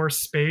up more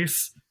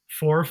space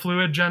for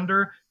fluid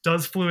gender?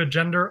 Does fluid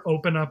gender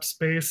open up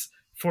space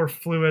for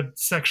fluid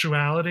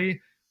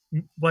sexuality,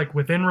 like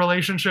within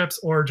relationships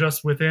or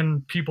just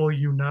within people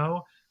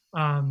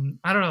I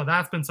don't know.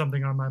 That's been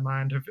something on my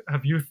mind.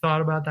 Have you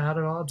thought about that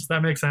at all? Does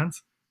that make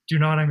sense? Do you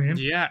know what I mean?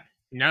 Yeah.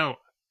 No.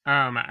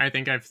 I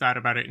think I've thought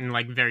about it in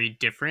like very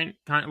different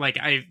like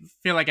I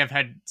feel like I've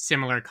had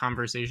similar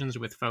conversations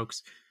with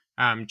folks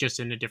just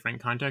in a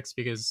different context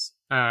because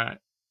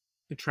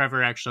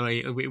Trevor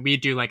actually we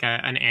do like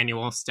an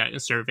annual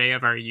survey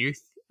of our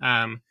youth,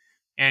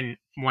 and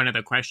one of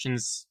the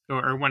questions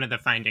or one of the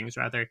findings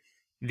rather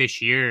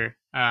this year,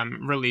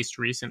 released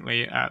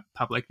recently,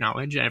 public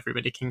knowledge,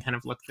 everybody can kind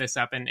of look this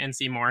up and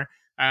see more,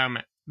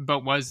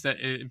 but was that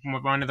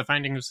one of the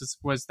findings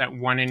was that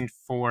 1 in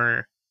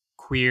 4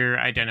 queer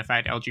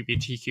identified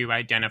LGBTQ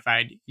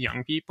identified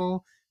young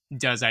people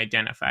does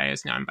identify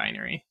as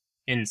non-binary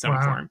in some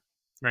Wow. form,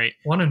 right?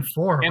 1 in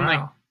 4. And like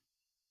Wow.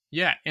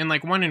 yeah, and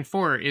like 1 in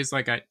 4 is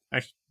like a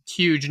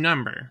huge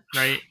number,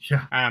 right?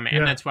 Yeah. And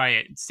Yeah. that's why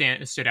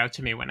it stood out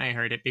to me when I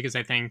heard it, because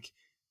I think,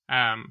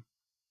 um,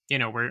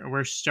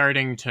 we're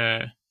starting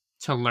to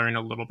learn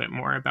a little bit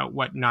more about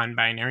what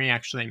non-binary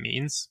actually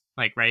means,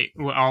 like, right,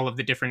 all of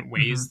the different Hmm.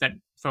 ways that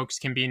folks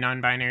can be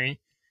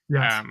non-binary,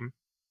 Yes. um,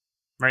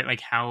 right?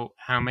 Like how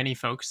many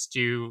folks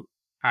do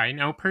I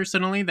know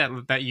personally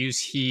that use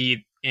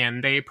he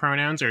and they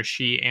pronouns or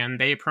she and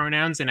they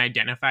pronouns and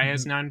identify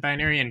as Hmm.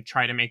 non-binary and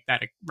try to make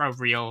that a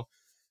real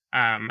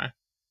um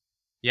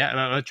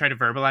try to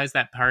verbalize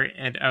that part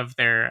of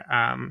their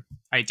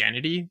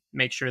identity,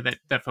 make sure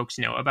that folks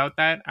know about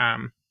that,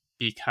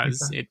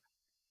 because Exactly.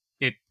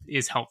 it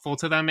is helpful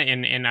to them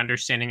in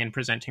understanding and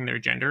presenting their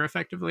gender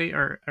effectively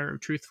or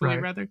truthfully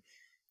Right. rather.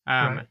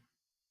 um Right.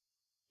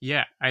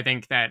 yeah, I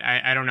think that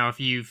I don't know if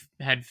you've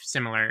had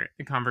similar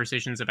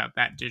conversations about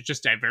that,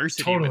 just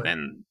diversity Totally.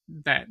 within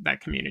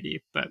that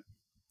community, but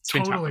it's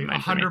been top of Totally,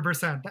 mind for me.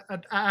 100%.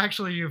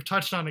 Actually, you've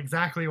touched on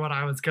exactly what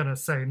I was gonna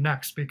say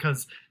next,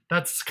 because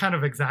that's kind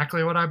of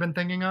exactly what I've been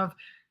thinking of.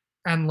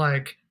 And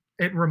like,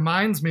 it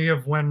reminds me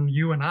of when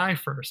you and I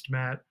first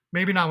met.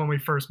 Maybe not when we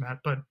first met,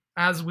 but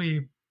as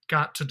we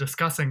got to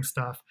discussing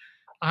stuff,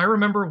 I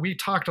remember we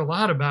talked a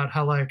lot about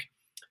how like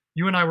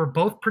you and I were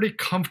both pretty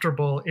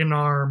comfortable in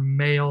our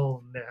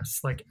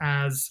maleness, like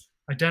as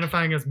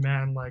identifying as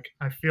men. Like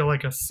I feel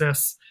like a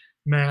cis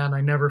man.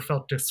 I never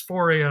felt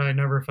dysphoria. I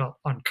never felt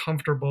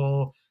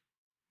uncomfortable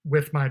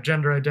with my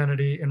gender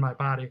identity in my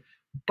body.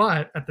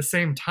 But at the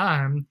same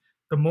time,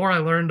 the more I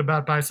learned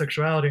about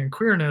bisexuality and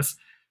queerness,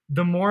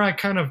 the more I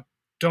kind of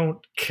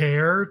don't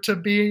care to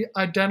be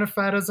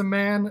identified as a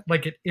man.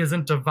 Like it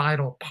isn't a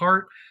vital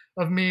part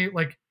of me.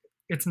 Like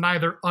it's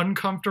neither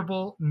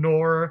uncomfortable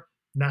nor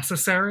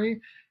necessary.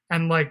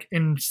 And like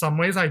in some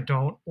ways, I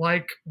don't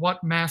like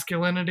what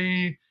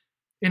masculinity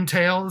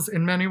entails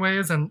in many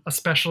ways, and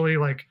especially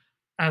like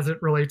as it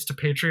relates to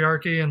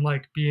patriarchy and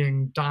like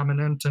being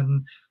dominant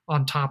and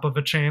on top of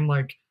a chain.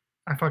 Like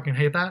I fucking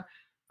hate that.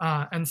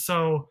 And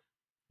so,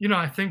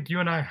 I think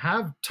you and I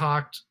have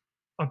talked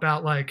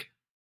about like,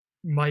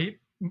 might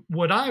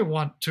would I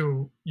want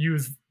to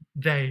use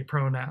they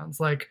pronouns?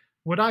 Like,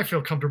 would I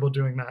feel comfortable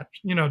doing that?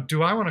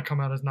 Do I want to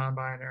come out as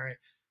non-binary?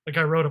 Like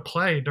I wrote a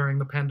play during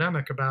the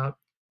pandemic about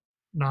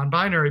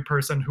non-binary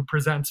person who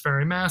presents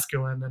very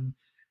masculine,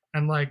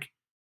 and like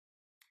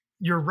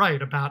you're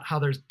right about how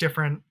there's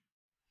different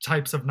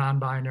types of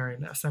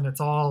non-binariness, and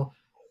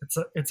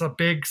it's a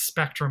big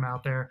spectrum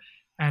out there.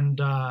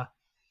 And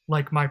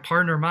like my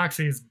partner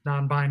Moxie's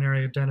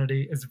non-binary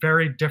identity is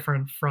very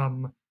different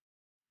from,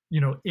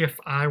 if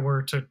I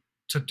were to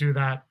do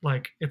that.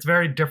 Like it's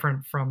very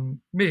different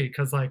from me,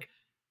 because like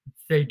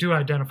they do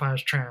identify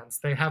as trans,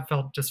 they have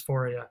felt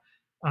dysphoria.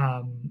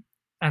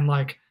 And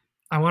like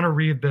I want to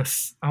read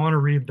this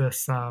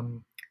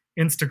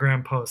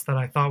Instagram post that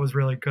I thought was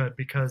really good,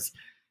 because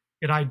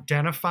it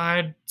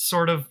identified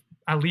sort of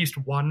at least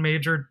one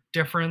major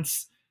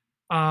difference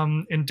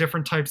in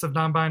different types of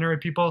non-binary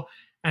people,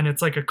 and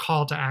it's like a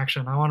call to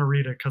action. I want to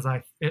read it because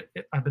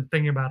I've been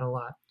thinking about it a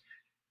lot.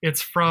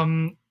 It's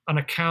from an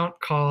account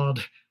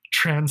called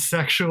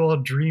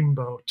Transsexual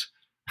Dreamboat.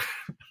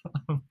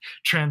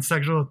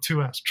 Transsexual with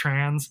 2 S,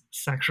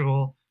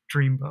 Transsexual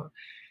Dreamboat.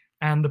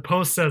 And the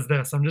post says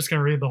this. I'm just going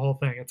to read the whole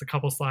thing. It's a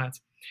couple slides.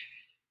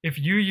 If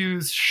you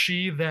use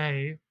she,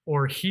 they,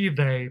 or he,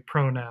 they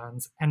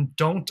pronouns and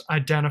don't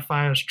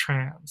identify as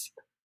trans,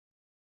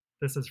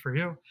 this is for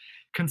you.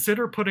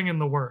 Consider putting in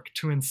the work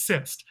to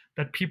insist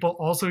that people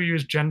also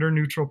use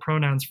gender-neutral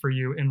pronouns for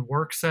you in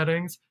work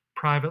settings,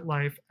 private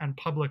life, and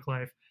public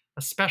life,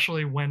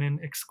 especially when in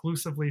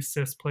exclusively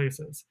cis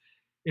places.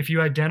 If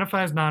you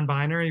identify as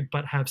non-binary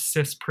but have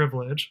cis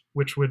privilege,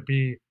 which would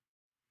be,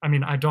 I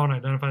mean, I don't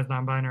identify as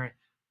non-binary,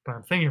 but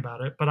I'm thinking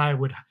about it, but I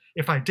would,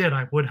 if I did,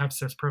 I would have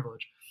cis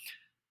privilege.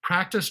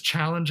 Practice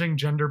challenging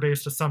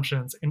gender-based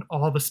assumptions in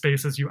all the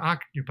spaces you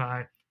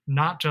occupy,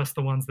 not just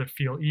the ones that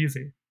feel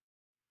easy.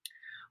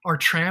 Our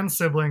trans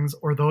siblings,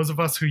 or those of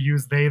us who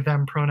use they,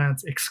 them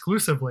pronouns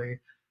exclusively,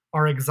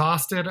 are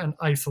exhausted and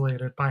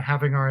isolated by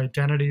having our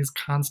identities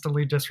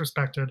constantly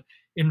disrespected,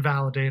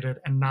 invalidated,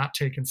 and not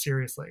taken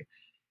seriously.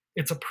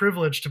 It's a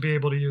privilege to be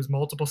able to use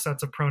multiple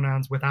sets of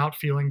pronouns without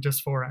feeling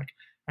dysphoric,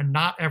 and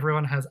not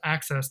everyone has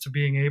access to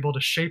being able to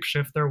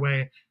shapeshift their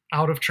way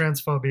out of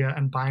transphobia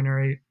and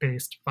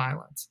binary-based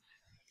violence.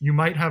 You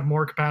might have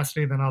more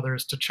capacity than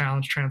others to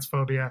challenge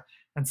transphobia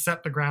and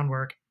set the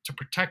groundwork to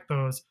protect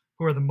those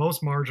who are the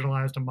most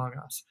marginalized among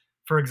us.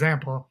 For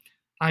example,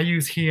 I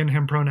use he and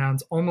him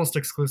pronouns almost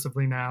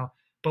exclusively now,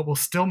 but will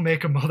still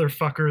make a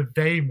motherfucker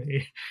they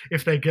me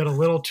if they get a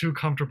little too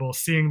comfortable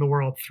seeing the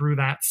world through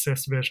that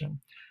cis vision.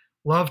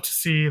 Love to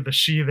see the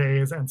she,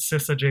 theys, and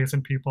cis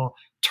adjacent people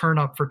turn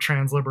up for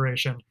trans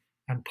liberation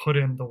and put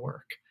in the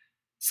work.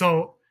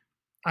 So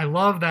I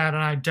love that,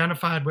 and I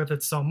identified with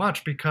it so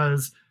much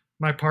because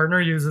my partner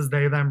uses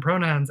they, them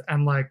pronouns,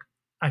 and like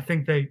I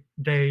think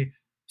they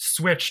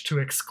switched to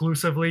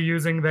exclusively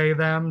using they,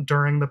 them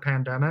during the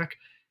pandemic.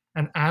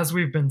 And as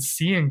we've been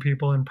seeing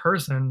people in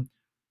person,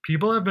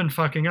 people have been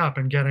fucking up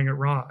and getting it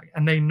wrong.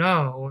 And they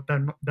know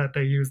that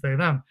they use they,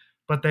 them,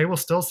 but they will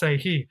still say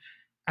he.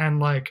 And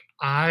like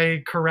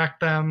I correct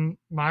them,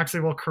 Moxie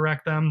will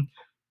correct them,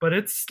 but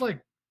it's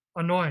like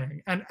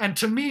annoying. And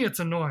to me, it's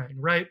annoying,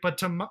 right? But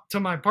to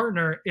my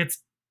partner, it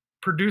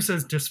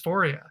produces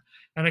dysphoria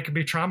and it can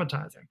be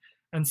traumatizing.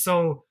 And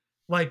so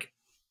like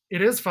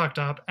it is fucked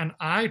up. And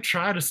I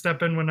try to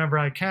step in whenever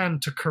I can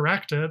to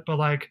correct it, but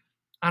like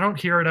I don't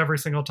hear it every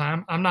single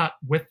time. I'm not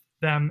with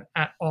them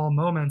at all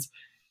moments.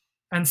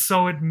 And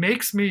so it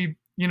makes me,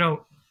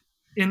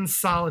 in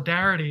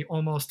solidarity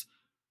almost,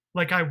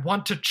 like I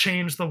want to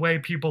change the way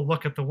people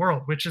look at the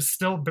world, which is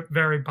still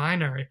very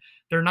binary.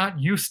 They're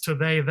not used to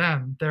they,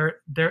 them.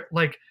 They're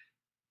like,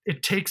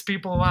 it takes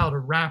people a while to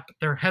wrap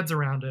their heads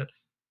around it,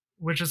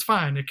 which is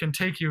fine. It can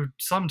take you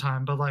some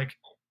time, but like,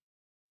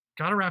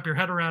 got to wrap your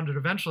head around it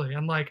eventually.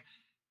 And like,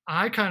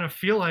 I kind of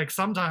feel like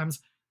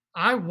sometimes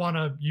I want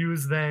to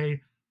use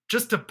they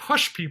just to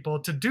push people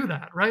to do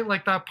that, right?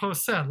 Like that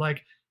post said,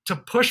 like to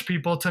push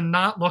people to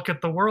not look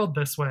at the world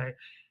this way.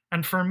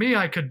 And for me,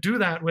 I could do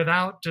that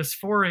without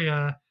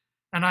dysphoria.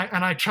 And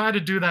I try to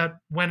do that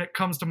when it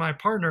comes to my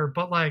partner,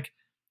 but like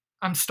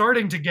I'm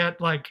starting to get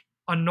like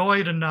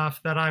annoyed enough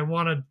that I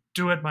want to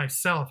do it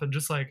myself and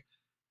just like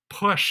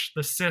push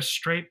the cis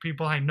straight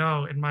people I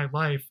know in my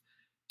life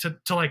to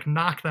like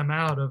knock them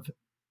out of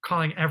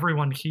calling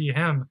everyone he,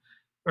 him,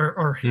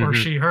 or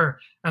she, her,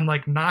 and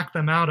like knock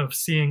them out of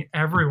seeing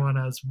everyone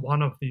as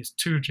one of these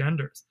two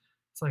genders.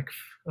 It's like,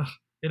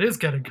 it is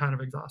getting kind of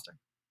exhausting.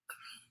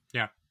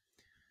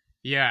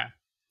 Yeah.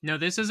 No,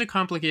 this is a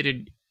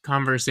complicated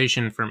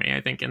conversation for me, I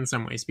think, in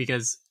some ways,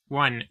 because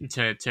one,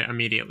 to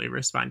immediately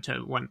respond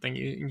to one thing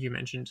you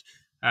mentioned,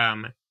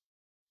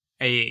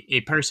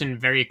 a person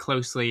very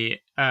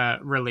closely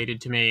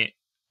related to me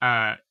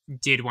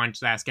did want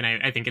to ask, and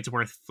I think it's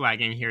worth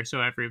flagging here so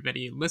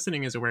everybody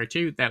listening is aware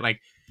too, that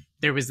like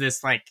there was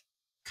this like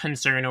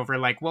concern over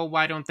like, well,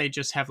 why don't they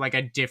just have like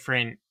a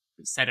different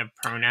set of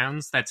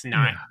pronouns that's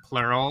not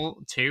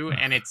plural too?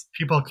 And it's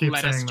people keep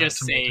let saying us that just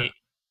to me too. say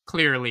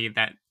clearly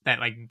that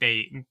like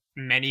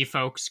many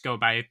folks go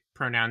by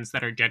pronouns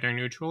that are gender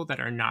neutral that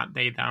are not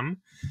they,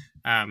 them.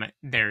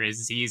 There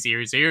is z,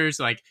 zers.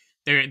 Like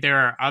there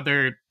are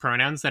other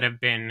pronouns that have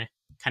been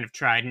kind of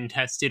tried and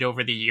tested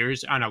over the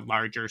years on a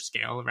larger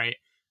scale, right?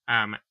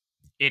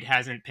 It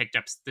hasn't picked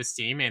up the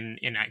steam in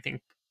I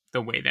think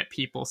the way that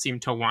people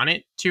seem to want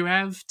it to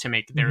have, to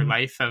make their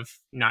life of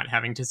not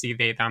having to see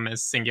they, them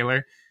as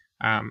singular,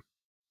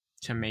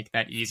 to make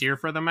that easier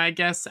for them, I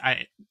guess.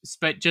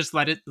 But just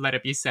let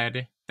it be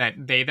said that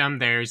they, them,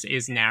 theirs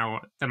is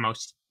now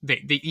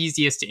the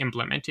easiest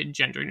implemented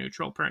gender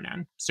neutral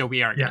pronoun. So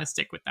we are going to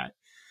stick with that,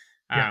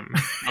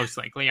 most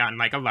likely on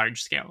like a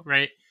large scale,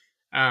 right?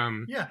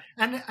 And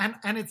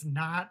it's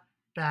not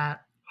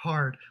that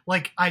hard.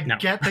 Like I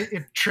get that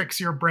it tricks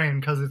your brain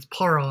because it's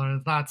plural and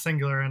it's not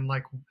singular, and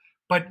like,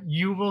 but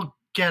you will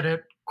get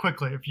it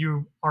quickly. If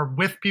you are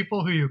with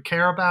people who you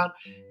care about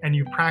and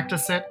you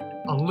practice it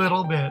a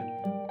little bit,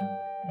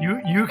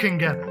 you can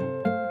get it.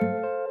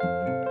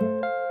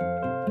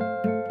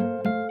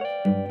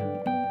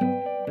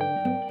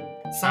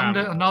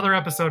 Someday, another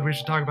episode, we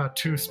should talk about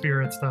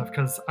two-spirit stuff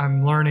because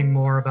I'm learning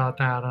more about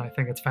that and I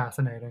think it's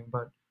fascinating.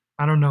 But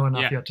I don't know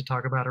enough yet to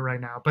talk about it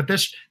right now. But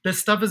this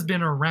stuff has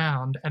been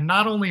around, and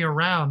not only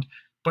around,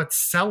 but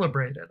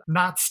celebrated,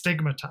 not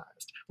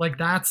stigmatized. Like,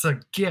 that's a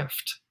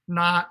gift,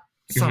 not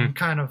some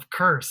kind of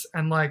curse.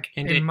 And like,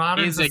 in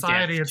modern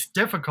society, it's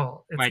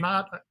difficult. It's like,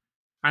 not.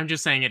 I'm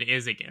just saying it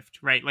is a gift,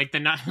 right? Like the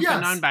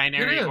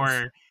non-binary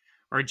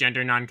or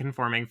gender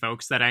non-conforming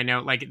folks that I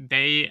know, like,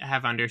 they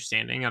have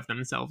understanding of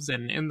themselves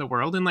and in the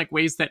world in like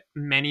ways that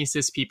many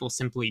cis people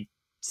simply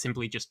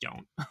just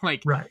don't.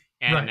 Like,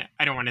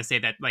 I don't want to say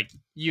that like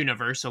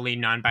universally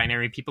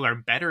non-binary people are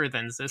better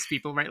than cis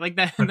people, right? Like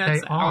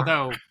that's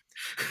although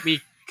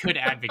we could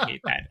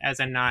advocate that as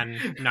a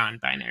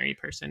non-binary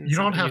person. You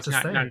don't have to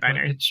say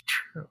non-binary. It's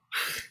true.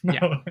 No.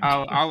 Yeah,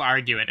 I'll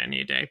argue it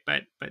any day,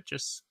 but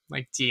just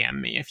like DM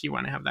me if you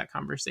want to have that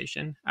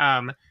conversation.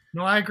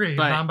 No, I agree.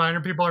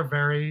 Non-binary people are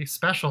very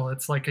special.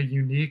 It's like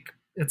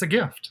it's a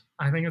gift.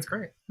 I think it's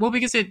great. Well,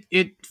 because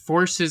it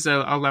forces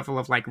a level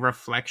of like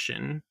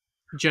reflection,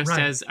 just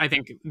as I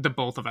think the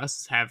both of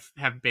us have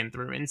been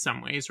through in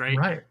some ways, right?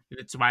 Right.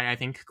 It's why I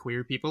think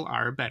queer people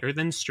are better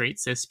than straight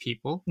cis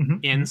people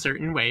in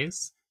certain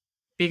ways,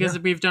 because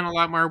we've done a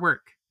lot more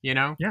work, you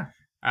know? Yeah.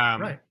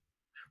 Right.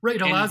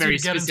 It allows you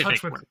to get in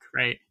touch with work,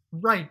 right?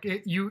 Right.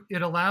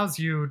 It allows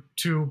you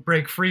to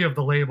break free of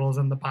the labels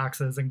and the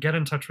boxes and get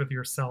in touch with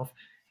yourself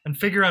and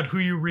figure out who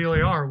you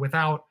really are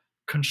without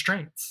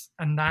constraints.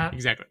 And that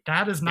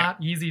is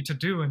not easy to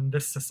do in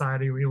this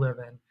society we live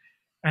in.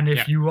 And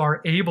if you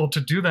are able to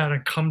do that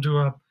and come to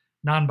a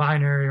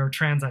non-binary or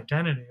trans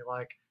identity,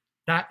 like,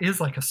 that is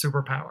like a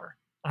superpower,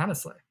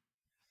 honestly.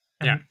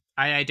 And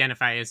I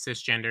identify as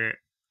cisgender.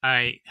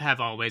 I have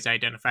always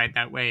identified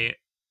that way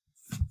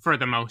for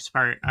the most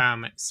part.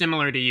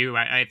 Similar to you,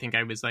 I think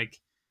I was like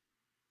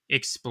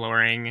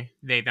exploring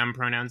they them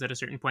pronouns at a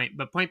certain point.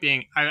 But point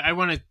being, I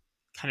want to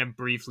kind of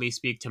briefly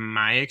speak to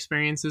my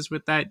experiences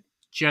with that,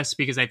 just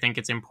because I think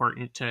it's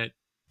important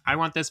I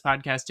want this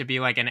podcast to be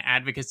like an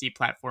advocacy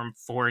platform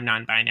for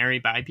non-binary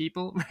bi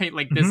people, right?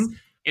 Like this,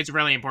 it's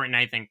really important,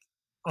 I think.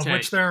 Of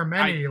which there are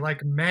many,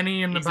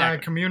 many in the bi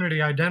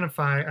community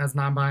identify as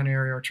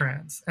non-binary or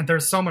trans. And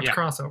there's so much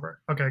crossover.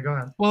 Okay, go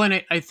ahead. Well,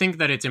 and I think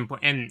that it's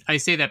important, and I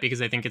say that because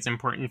I think it's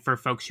important for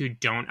folks who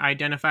don't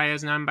identify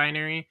as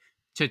non-binary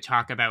to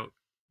talk about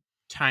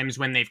times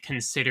when they've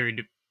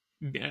considered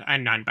a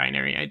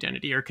non-binary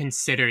identity or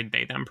considered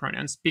they them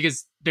pronouns,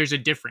 because there's a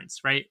difference,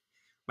 right?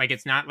 Like,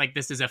 it's not like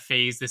this is a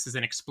phase, this is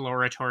an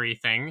exploratory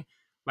thing.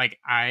 Like,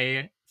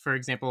 I, for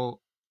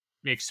example,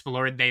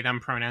 explored they them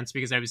pronouns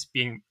because I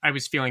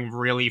was feeling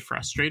really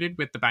frustrated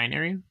with the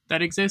binary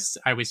that exists.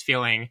 I was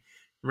feeling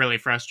really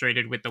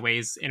frustrated with the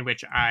ways in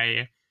which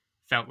I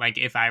felt like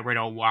if I were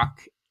to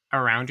walk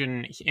around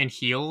in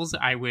heels,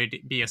 I would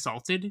be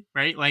assaulted,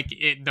 right? Like,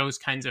 those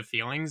kinds of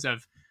feelings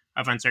of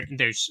uncertainty.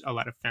 There's a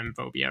lot of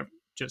femphobia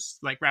just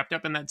like wrapped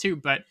up in that too,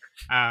 but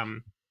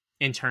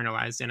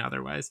internalized and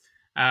otherwise.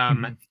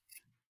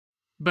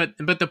 But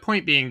the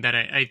point being that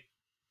I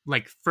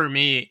like, for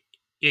me,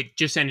 it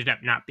just ended up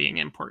not being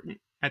important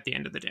at the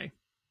end of the day.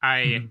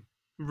 I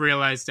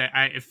realized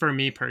that for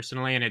me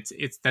personally, and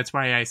it's that's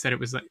why I said it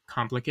was like a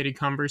complicated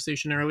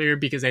conversation earlier,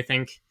 because I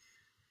think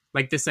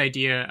like this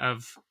idea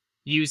of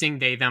using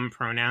they them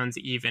pronouns,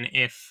 even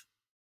if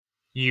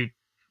you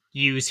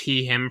use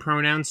he him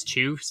pronouns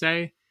too,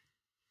 say,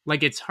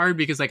 like, it's hard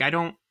because like I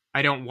don't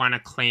want to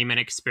claim an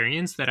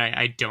experience that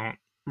I don't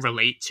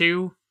relate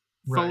to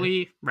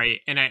fully, right?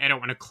 And I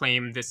don't want to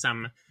claim this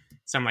some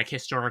like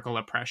historical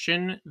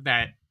oppression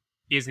that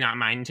is not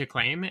mine to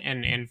claim.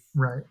 And in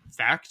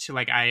fact,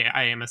 like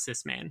I am a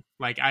cis man.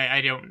 Like I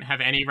don't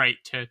have any right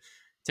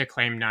to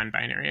claim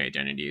non-binary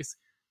identities.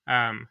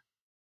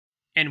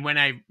 And when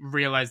I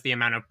realized the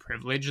amount of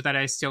privilege that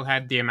I still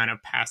had, the amount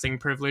of passing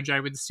privilege I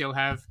would still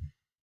have,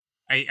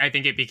 I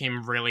think it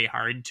became really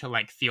hard to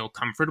like feel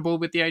comfortable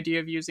with the idea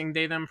of using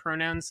they them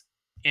pronouns.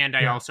 And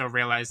I also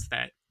realized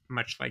that,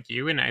 much like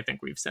you, and I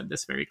think we've said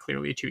this very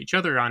clearly to each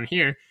other on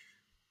here,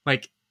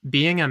 like,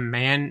 being a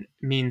man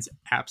means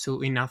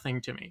absolutely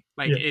nothing to me.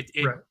 Like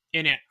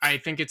I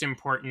think it's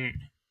important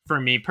for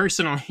me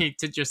personally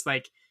to just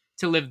like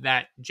to live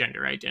that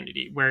gender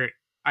identity where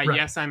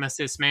yes, I'm a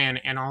cis man,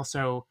 and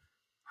also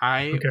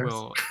I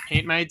will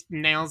paint my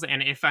nails,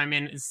 and if I'm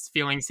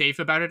feeling safe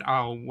about it,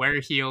 I'll wear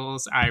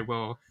heels. I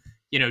will,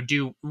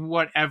 do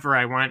whatever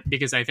I want,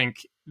 because I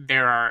think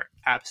there are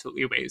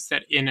absolutely ways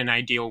that in an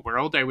ideal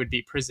world I would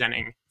be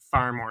presenting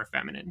far more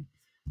feminine.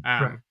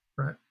 Exactly.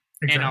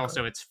 And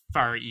also it's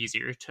far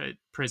easier to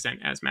present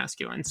as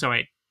masculine. So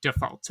I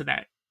default to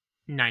that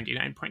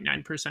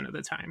 99.9% of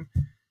the time.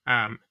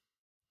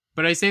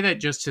 But I say that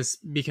just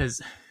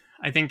because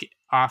I think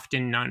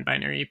often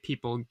non-binary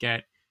people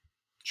get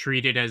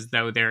treated as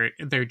though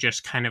they're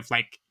just kind of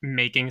like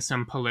making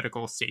some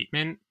political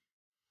statement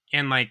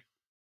And like,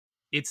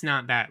 it's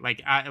not that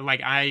like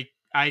I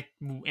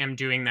am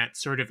doing that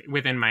sort of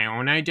within my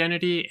own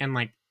identity, and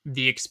like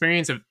the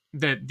experience of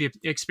the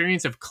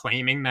experience of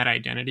claiming that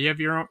identity of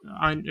your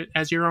own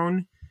as your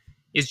own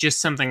is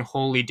just something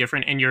wholly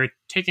different, and you're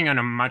taking on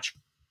a much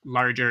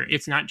larger,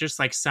 it's not just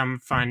like some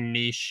fun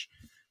niche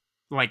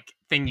like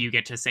thing you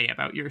get to say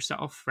about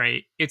yourself,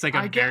 right? It's like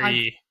a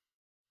very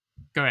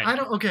go ahead. I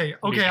don't. Okay.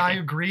 I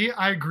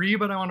agree,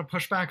 but I want to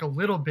push back a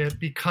little bit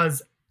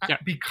because Yeah.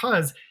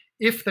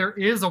 if there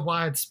is a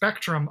wide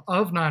spectrum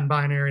of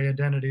non-binary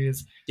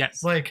identities,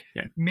 Yes, like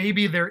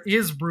maybe there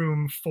is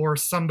room for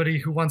somebody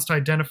who wants to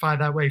identify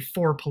that way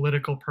for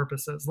political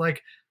purposes.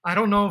 Like, I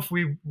don't know if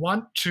we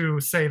want to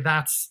say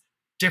that's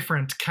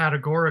different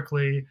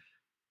categorically,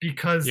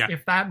 because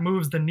if that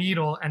moves the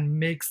needle and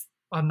makes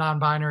a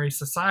non-binary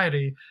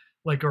society,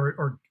 like,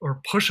 or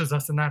pushes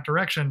us in that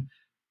direction,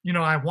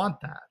 I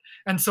want that.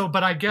 And so,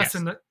 but I guess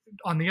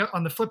on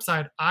the flip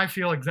side, I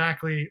feel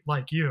exactly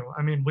like you.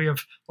 I mean, we have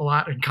a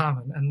lot in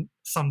common, and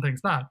some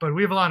things not, but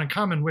we have a lot in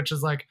common, which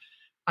is like,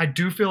 I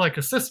do feel like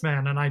a cis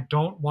man, and I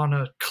don't want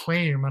to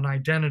claim an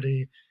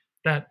identity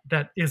that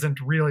isn't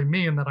really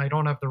me and that I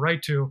don't have the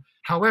right to.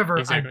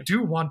 However, I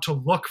do want to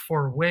look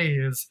for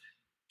ways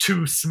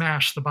to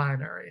smash the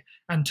binary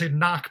and to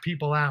knock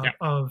people out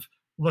of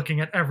looking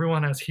at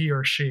everyone as he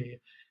or she.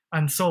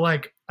 And so,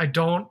 like, I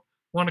don't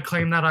want to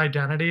claim that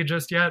identity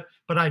just yet,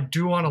 but I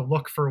do want to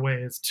look for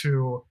ways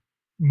to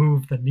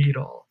move the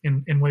needle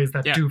in ways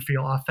that do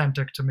feel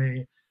authentic to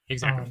me.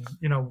 Exactly.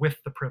 With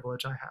the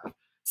privilege I have.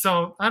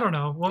 So I don't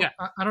know. Well,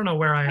 I don't know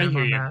where I am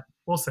on that.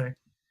 We'll see.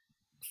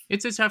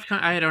 It's a tough.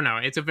 I don't know.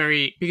 It's a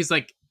very, because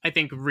like I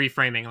think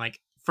reframing, like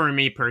for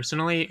me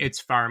personally, it's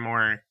far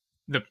more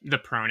the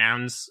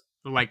pronouns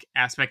like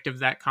aspect of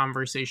that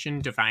conversation,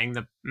 defying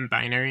the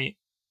binary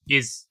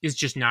is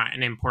just not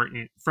an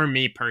important for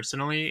me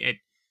personally.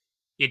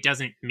 It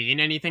doesn't mean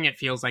anything. It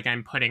feels like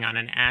I'm putting on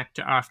an act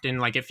often.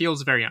 Like it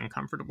feels very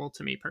uncomfortable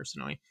to me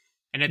personally.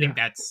 And I think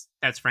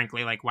that's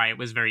frankly like why it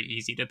was very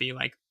easy to be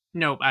like,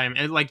 nope, I'm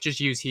like, just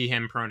use he,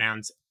 him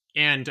pronouns.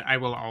 And I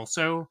will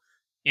also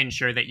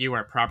ensure that you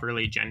are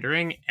properly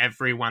gendering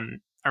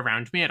everyone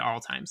around me at all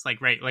times.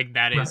 Like, right. Like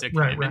that is a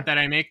commitment that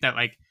I make, that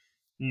like,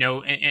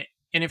 no. And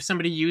if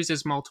somebody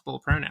uses multiple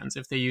pronouns,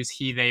 if they use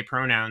he, they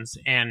pronouns,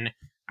 and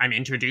I'm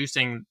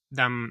introducing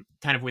them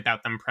kind of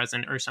without them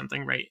present or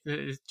something, right?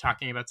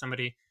 Talking about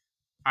somebody,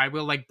 I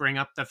will like bring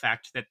up the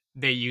fact that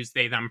they use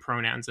they, them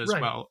pronouns as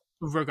well,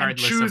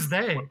 regardless and choose of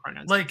they. what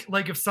pronouns.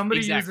 Like if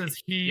somebody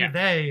uses he,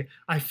 they,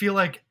 I feel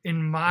like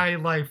in my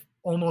life,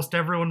 almost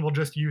everyone will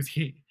just use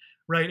he,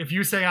 right? If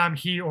you say I'm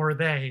he or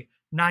they,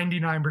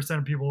 99%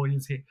 of people will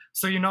use he.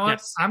 So you know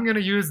what? I'm going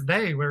to use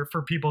they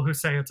for people who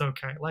say it's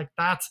okay. Like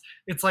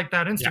it's like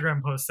that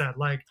Instagram post said,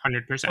 like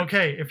 100%.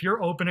 Okay, if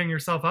you're opening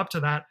yourself up to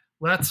that,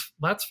 let's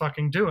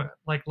fucking do it.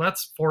 Like,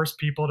 let's force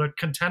people to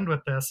contend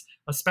with this,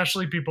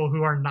 especially people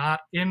who are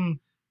not in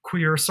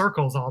queer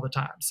circles all the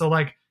time. So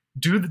like,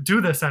 do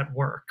this at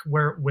work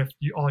with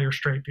all your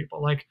straight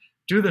people. Like,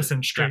 do this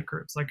in straight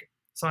groups. Like,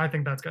 so I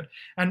think that's good.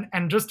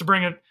 And just to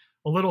bring it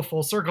a little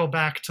full circle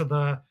back to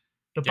the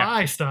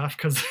bi stuff,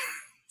 because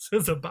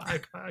this is a bi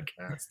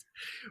podcast,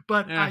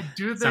 but I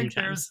do think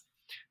there's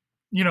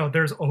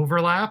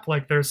overlap.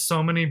 Like, there's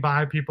so many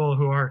bi people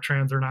who are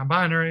trans or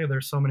non-binary.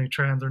 There's so many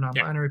trans or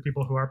non-binary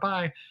people who are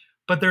bi.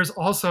 But there's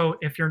also,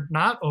 if you're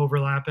not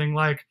overlapping,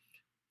 like,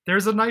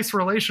 there's a nice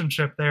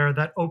relationship there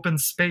that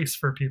opens space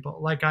for people.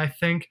 Like, I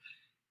think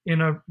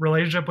in a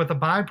relationship with a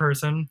bi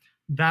person,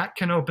 that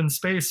can open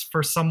space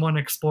for someone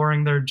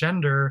exploring their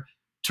gender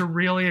to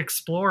really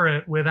explore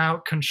it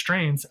without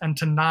constraints and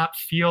to not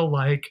feel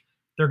like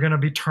they're going to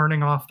be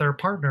turning off their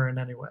partner in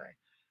any way.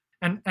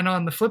 And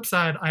on the flip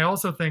side, I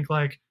also think,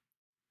 like,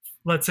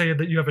 let's say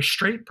that you have a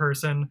straight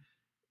person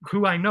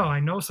who I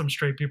know some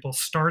straight people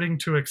starting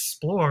to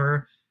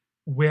explore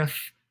with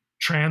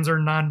trans or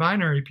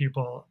non-binary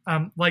people.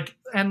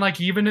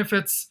 Even if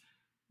it's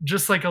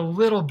just like a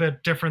little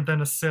bit different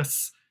than a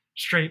cis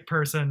straight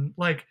person,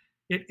 like,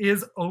 it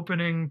is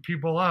opening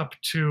people up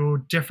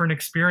to different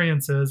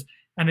experiences,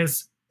 and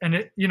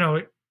it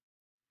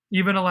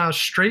even allows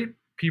straight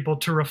people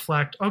to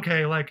reflect,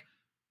 okay, like,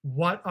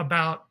 what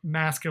about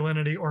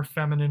masculinity or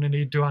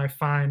femininity do I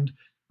find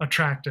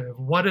attractive?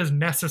 What is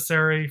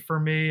necessary for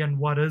me and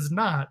what is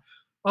not?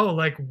 Oh,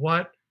 like,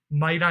 what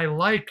might I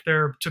like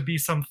there to be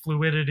some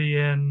fluidity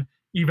in,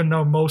 even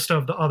though most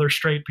of the other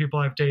straight people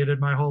I've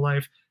dated my whole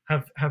life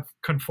have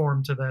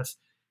conformed to this.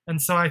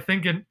 And so I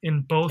think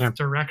in both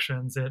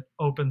directions, it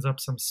opens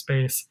up some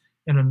space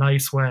in a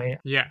nice way.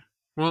 Yeah.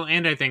 Well,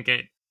 and I think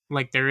it,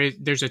 like,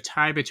 there's a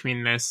tie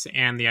between this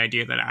and the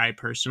idea that I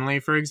personally,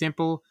 for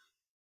example,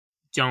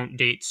 don't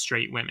date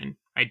straight women.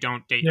 I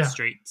don't date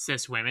straight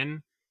cis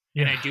women.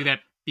 And I do that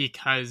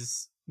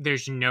because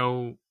there's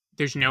no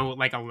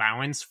like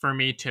allowance for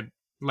me to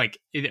like,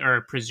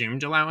 or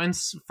presumed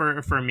allowance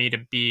for me to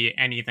be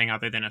anything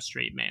other than a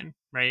straight man,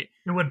 right?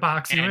 It would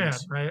box you in,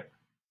 right?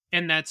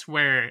 And that's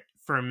where,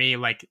 for me,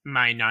 like,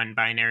 my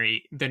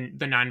non-binary,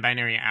 the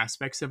non-binary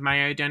aspects of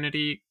my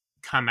identity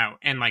come out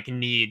and like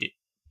need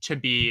to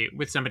be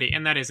with somebody.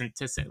 And that isn't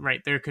to say,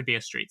 right, there could be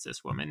a straight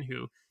cis woman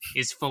who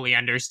is fully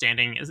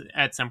understanding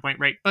at some point,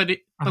 right? But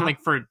but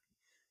like for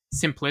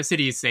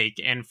simplicity's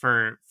sake and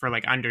for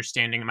like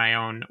understanding my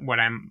own what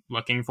I'm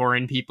looking for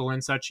in people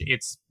and such,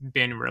 it's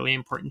been really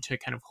important to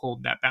kind of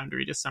hold that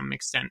boundary to some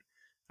extent,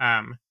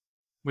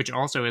 which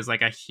also is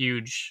like a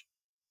huge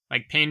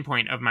like pain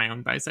point of my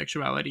own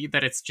bisexuality,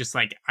 that it's just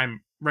like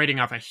I'm writing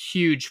off a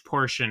huge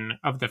portion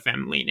of the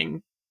femme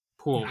leaning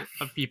pool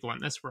of people in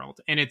this world.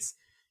 And it's,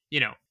 you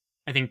know,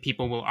 I think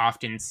people will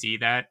often see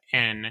that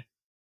and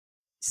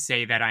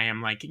say that I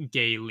am like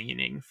gay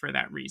leaning for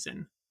that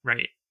reason,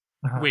 right?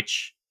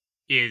 Which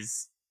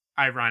is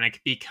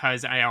ironic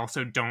because I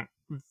also don't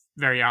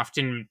very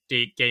often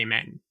date gay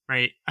men,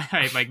 right?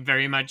 I like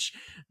very much,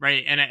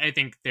 right? And I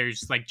think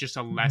there's like just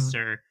a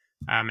lesser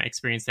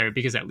experience there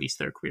because at least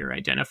they're queer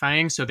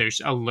identifying. So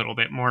there's a little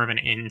bit more of an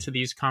end to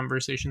these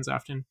conversations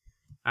often.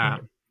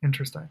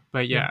 Interesting.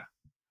 But yeah.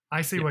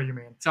 I see what you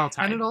mean. It's all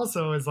tied. And it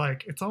also is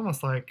like, it's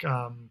almost like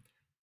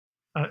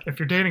if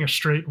you're dating a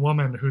straight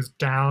woman who's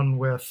down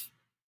with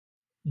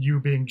you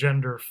being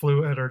gender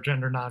fluid or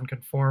gender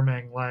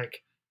non-conforming,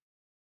 like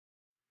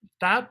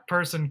that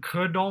person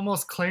could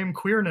almost claim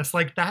queerness.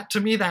 Like that, to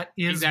me, that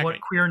is what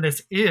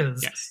queerness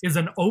is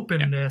an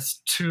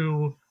openness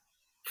to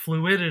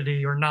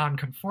fluidity or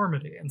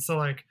non-conformity. And so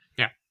like,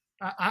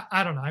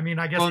 I don't know. I mean,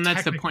 I guess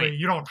technically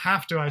you don't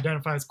have to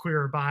identify as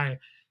queer or bi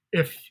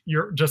if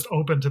you're just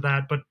open to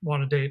that, but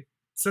want to date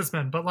cis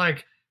men. But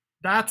like,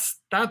 that's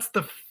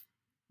the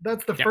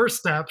first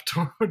step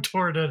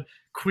toward a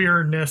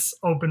queerness,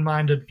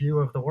 open-minded view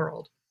of the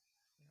world.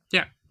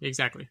 Yeah,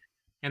 exactly.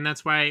 And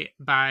that's why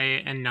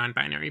bi and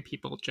non-binary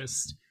people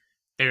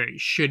there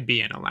should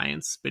be an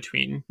alliance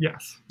between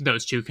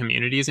those two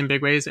communities in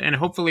big ways. And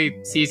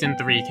hopefully season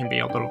 3 can be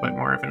a little bit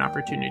more of an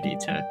opportunity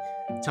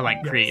to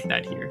like create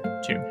that here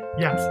too.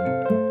 Yes.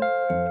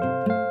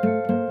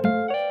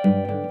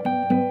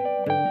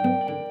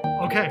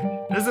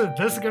 Okay, this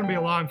is going to be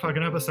a long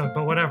fucking episode,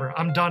 but whatever.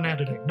 I'm done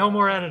editing. No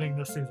more editing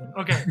this season.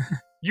 Okay,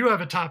 you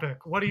have a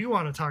topic. What do you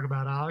want to talk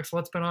about, Alex?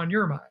 What's been on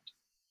your mind?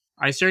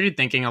 I started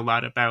thinking a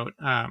lot about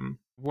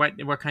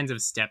what kinds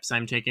of steps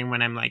I'm taking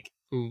when I'm like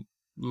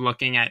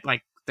looking at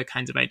like the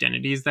kinds of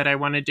identities that I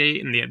want to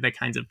date and the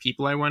kinds of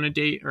people I want to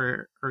date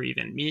or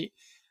even meet.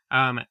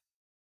 And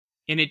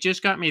it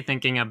just got me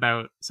thinking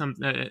about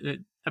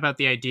about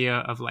the idea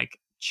of like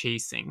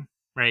chasing,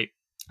 right?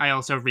 I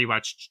also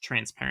rewatched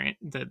Transparent,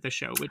 the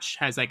show, which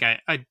has like a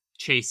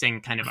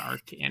chasing kind of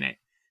arc in it.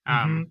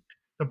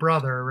 The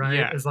brother, right?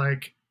 Yeah. Is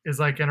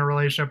like in a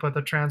relationship with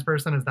a trans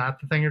person. Is that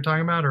the thing you're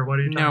talking about, or what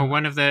are you talking about?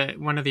 No,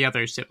 one of the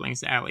other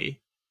siblings, Allie,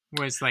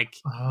 was like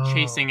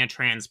chasing a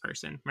trans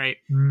person, right?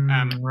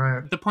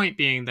 Right. The point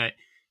being that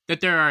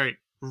there are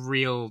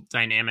real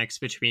dynamics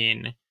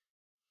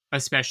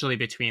especially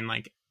between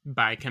like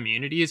bi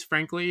communities,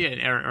 frankly,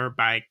 or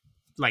by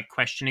like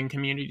questioning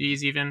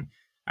communities even.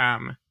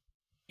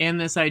 And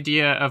this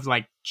idea of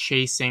like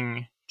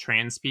chasing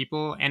trans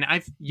people. And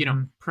I've,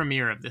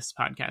 premiere of this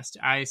podcast,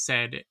 I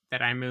said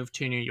that I moved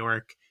to New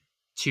York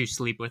to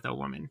sleep with a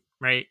woman,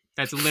 right?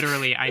 That's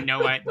literally, I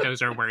know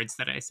those are words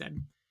that I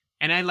said.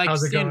 And I like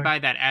stand by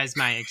that as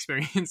my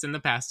experience in the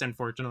past,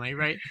 unfortunately,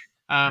 right?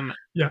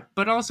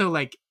 But also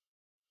like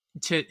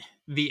to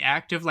the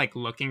act of like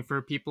looking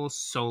for people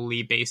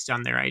solely based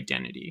on their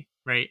identity,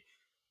 right?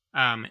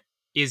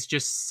 Is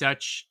just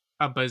such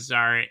a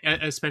bizarre,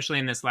 especially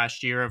in this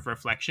last year of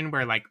reflection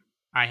where like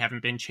I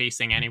haven't been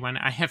chasing anyone.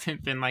 I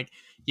haven't been like,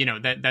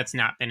 that's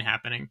not been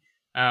happening.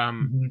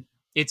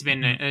 It's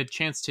been a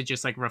chance to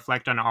just like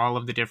reflect on all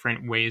of the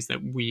different ways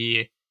that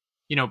we,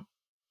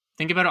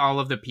 think about all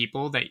of the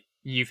people that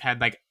you've had.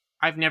 Like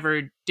I've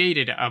never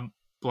dated a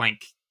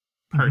blank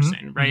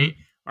person, right?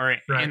 Or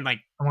and like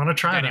I want to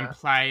try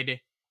that.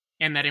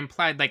 That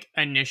implied like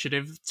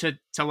initiative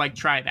to like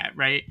try that,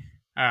 right?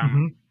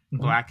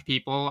 Black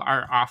people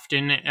are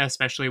often,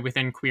 especially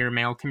within queer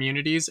male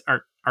communities,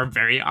 are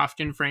very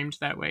often framed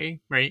that way,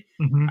 right?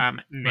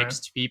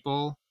 Mixed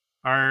people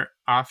are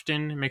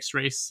often, mixed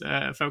race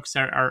folks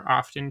are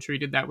often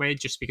treated that way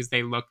just because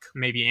they look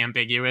maybe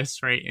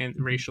ambiguous, right, and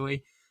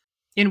racially,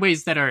 in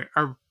ways that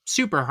are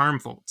super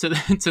harmful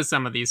to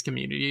some of these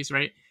communities,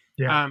 right?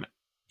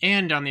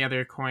 And on the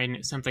other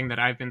coin, something that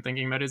I've been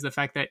thinking about is the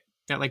fact that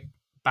like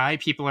bi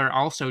people are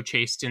also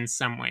chased in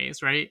some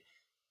ways, right?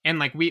 And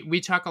like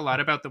we talk a lot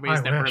about the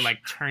ways that we're like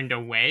turned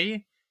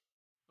away.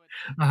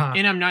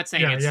 And I'm not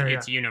saying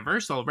it's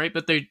universal, right?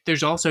 But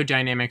there's also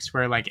dynamics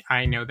where like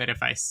I know that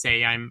if I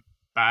say I'm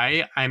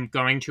bi, I'm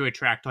going to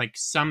attract like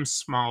some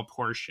small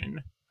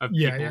portion of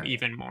people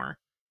even more.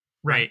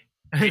 Right.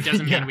 It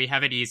doesn't mean we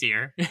have it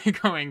easier.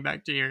 Going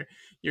back to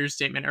your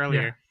statement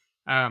earlier.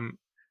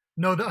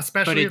 No,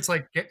 especially it's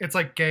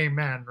like gay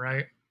men,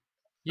 right?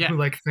 Yeah. Who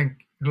like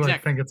think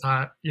it's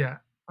hot. Yeah.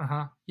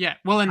 Yeah.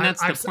 Well, and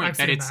that's the point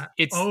that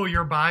it's oh,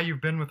 you're bi,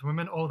 you've been with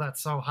women. Oh,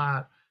 that's so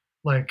hot.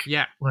 Like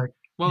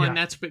and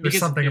that's because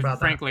something about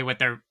frankly what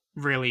they're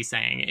really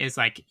saying is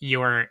like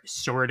you're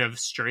sort of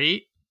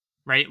straight,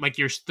 right? Like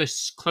you're the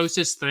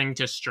closest thing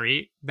to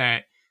straight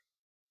that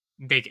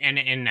they, and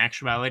in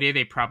actuality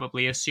they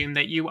probably assume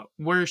that you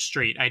were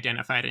straight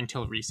identified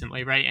until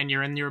recently, right? And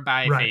you're in your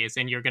bi Right, phase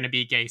and you're going to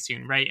be gay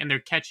soon, right? And they're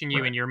catching you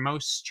right, in your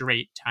most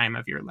straight time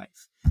of your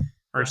life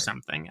or right.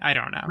 something. I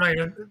don't know. Right,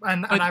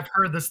 and But I've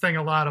heard this thing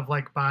a lot of,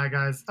 like, bi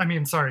guys I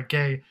mean, sorry,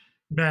 gay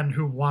men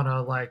who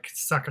wanna, like,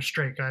 suck a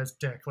straight guy's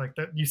dick, like,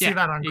 that you see yeah,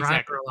 that on Grindr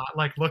exactly. a lot,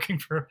 like, looking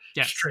for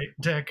Yes. straight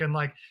dick, and,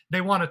 like,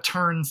 they wanna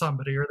turn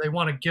somebody, or they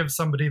wanna give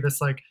somebody this,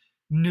 like,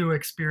 new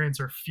experience,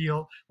 or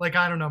feel like,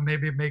 I don't know,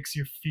 maybe it makes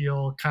you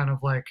feel kind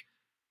of, like,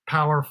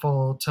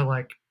 powerful to,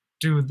 like,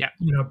 do, Yeah.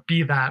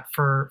 be that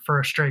for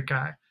a straight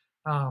guy.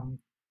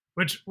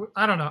 Which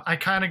I don't know. I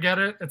kind of get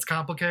it. It's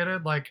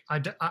complicated. Like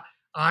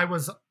I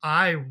was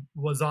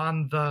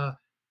on the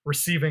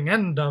receiving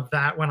end of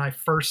that when I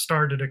first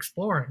started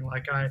exploring.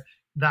 Like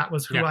that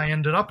was who Yeah. I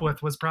ended up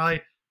with, was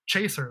probably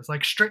chasers,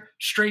 like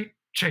straight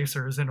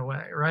chasers in a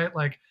way, right?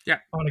 Like Yeah.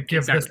 I want to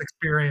give this Exactly.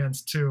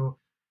 experience to.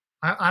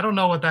 I don't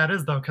know what that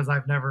is though, because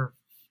I've never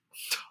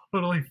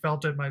totally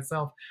felt it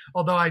myself.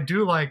 Although I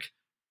do like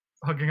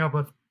hooking up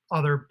with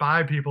other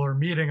bi people or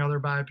meeting other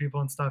bi people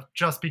and stuff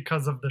just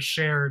because of the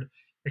shared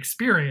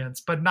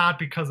experience, but not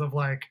because of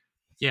like I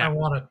Yeah.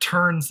 want to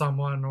turn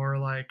someone or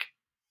like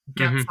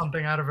get Hmm.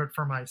 something out of it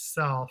for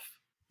myself.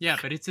 Yeah,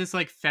 but it's this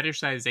like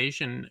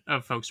fetishization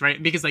of folks,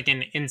 right? Because like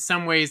in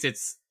some ways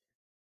it's,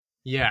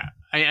 yeah,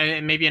 I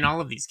maybe in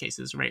all of these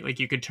cases, right? Like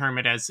you could term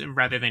it as,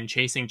 rather than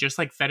chasing, just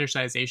like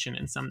fetishization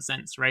in some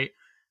sense, right?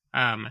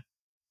 Um,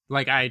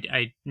 like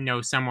I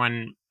know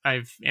someone,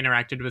 I've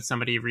interacted with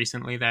somebody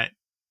recently that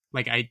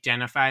like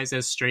identifies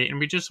as straight, and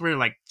we just were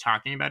like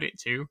talking about it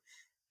too.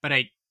 But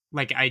I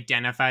like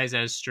identifies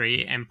as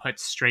straight and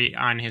puts straight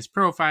on his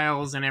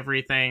profiles and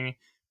everything,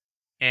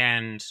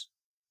 and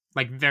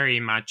like very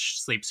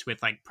much sleeps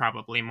with like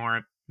probably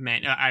more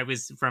men. I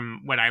was,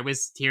 from what I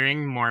was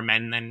hearing, more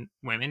men than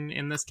women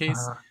in this case.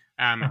 Uh,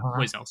 uh-huh.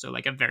 Was also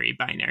like a very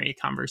binary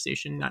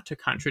conversation, not to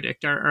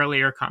contradict our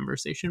earlier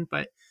conversation,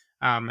 but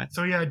um,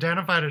 So you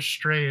identified as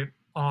straight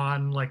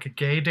on like a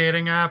gay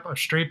dating app, a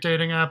straight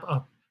dating app,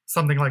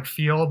 something like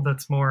Field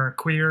that's more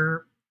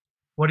queer.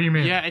 What do you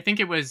mean? yeah, I think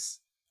it was,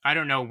 I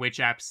don't know which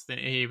apps that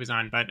he was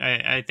on, but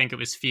I think it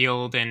was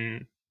Field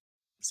and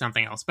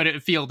something else.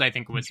 But Field, I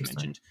think, was Interesting.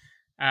 mentioned.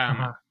 Um,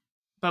 Uh-huh.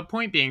 but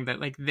point being that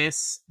like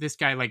this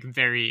guy, like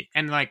very,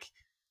 and like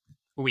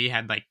we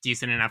had like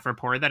decent enough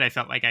rapport that I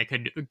felt like I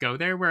could go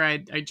there, where I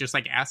just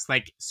like asked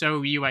like,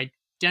 so you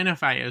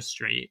identify as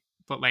straight,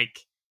 but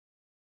like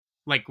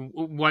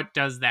what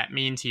does that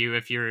mean to you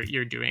if you're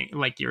doing,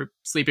 like, you're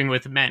sleeping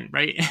with men,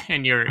 right?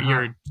 And you're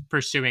Uh-huh.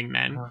 pursuing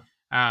men.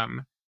 Uh-huh.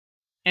 um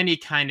and he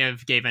kind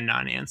of gave a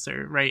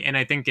non-answer, right? And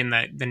I think in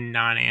the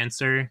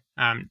non-answer,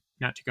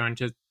 not to go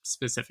into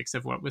specifics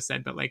of what was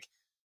said, but like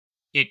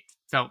it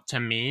felt to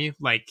me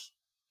like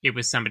it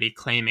was somebody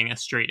claiming a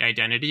straight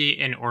identity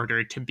in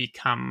order to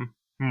become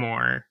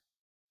more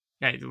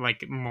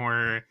like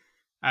more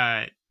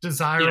uh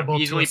Desirable to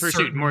a easily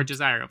pursued, more certain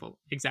desirable.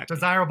 Exactly.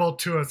 desirable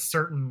to a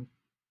certain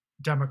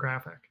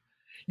demographic.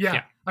 Yeah,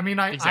 Yeah, I mean,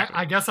 I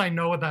exactly. guess I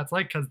know what that's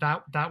like because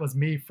that was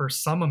me for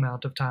some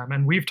amount of time,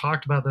 and we've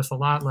talked about this a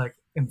lot, like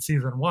in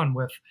season one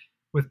with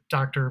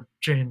Dr.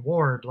 Jane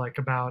Ward, like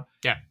about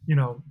Yeah.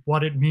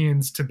 what it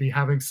means to be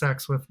having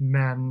sex with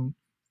men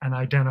and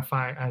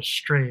identify as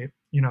straight,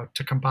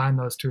 to combine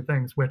those two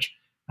things, which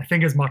I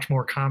think is much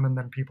more common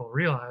than people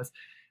realize.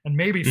 And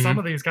maybe some Hmm.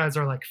 of these guys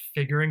are like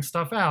figuring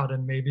stuff out,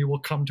 and maybe will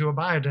come to a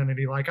bi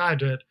identity like I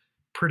did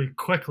pretty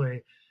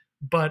quickly.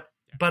 But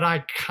but I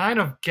kind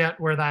of get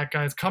where that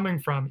guy's coming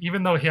from,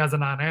 even though he has a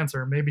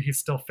non-answer. Maybe he's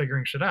still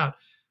figuring shit out.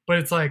 But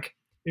it's like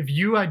if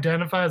you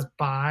identify as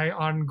bi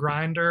on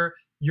Grindr,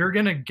 you're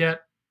gonna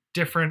get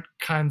different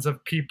kinds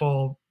of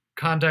people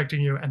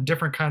contacting you and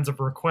different kinds of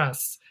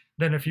requests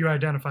than if you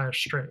identify as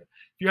straight.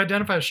 If you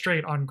identify as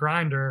straight on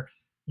Grindr,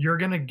 you're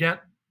gonna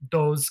get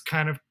those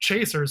kind of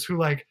chasers who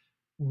like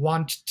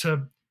want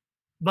to,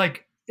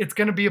 like, it's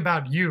going to be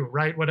about you,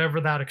 right? Whatever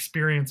that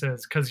experience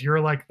is, because you're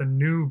like the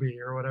newbie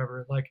or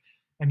whatever. Like,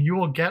 and you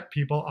will get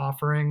people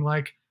offering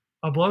like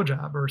a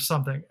blowjob or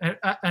something,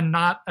 and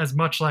not as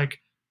much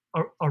like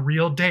a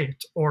real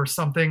date or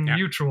something Yeah.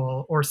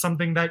 mutual or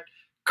something that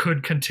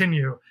could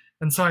continue.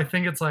 And so I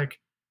think it's like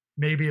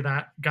maybe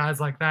that guys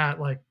like that,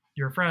 like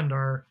your friend,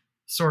 are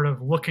sort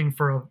of looking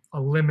for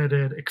a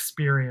limited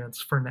experience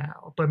for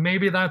now. But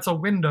maybe that's a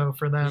window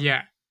for them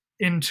Yeah.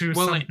 into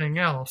Well, something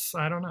else.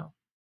 I don't know.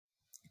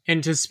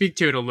 and to speak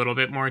to it a little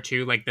bit more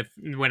too, like the,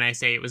 when I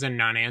say it was a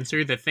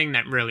non-answer, the thing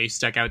that really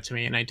stuck out to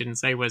me and I didn't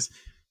say was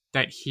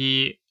that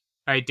he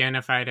had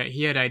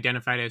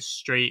identified as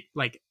straight,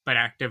 like, but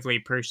actively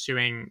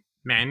pursuing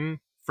men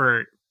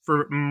for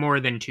more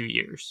than 2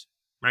 years,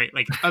 right?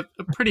 Like a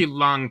pretty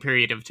long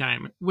period of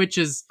time, which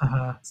is,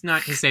 Uh-huh. it's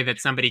not to say that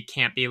somebody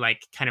can't be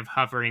like kind of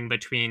hovering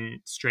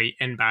between straight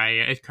and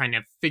bi, kind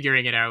of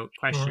figuring it out, Sure.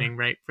 questioning,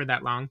 right, for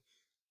that long.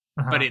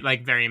 But Uh-huh. it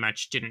like very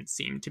much didn't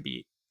seem to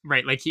be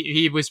right. Like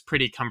he was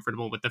pretty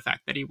comfortable with the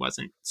fact that he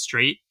wasn't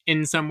straight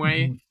in some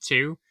way Mhm.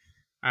 too.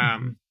 Mhm.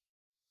 Um,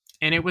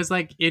 and it was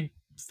like it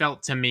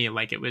felt to me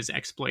like it was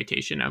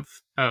exploitation of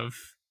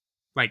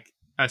like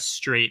a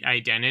straight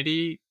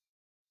identity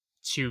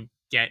to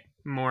get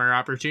more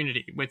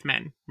opportunity with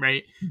men,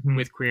 right? Mhm.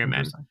 With queer men.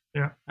 Interesting.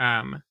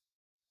 Yeah.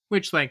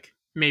 Which like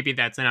maybe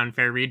that's an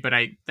unfair read, but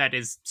I that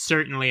is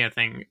certainly a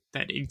thing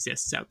that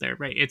exists out there,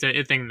 right? It's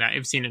a thing that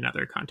I've seen in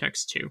other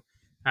contexts too.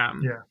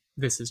 Yeah.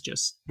 This is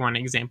just one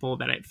example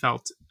that it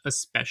felt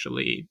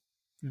especially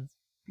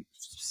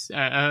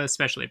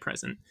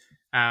present.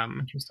 Um,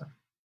 Interesting.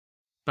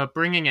 but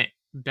bringing it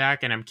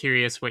back, and I'm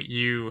curious what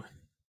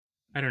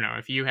I don't know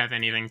if you have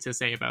anything to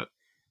say about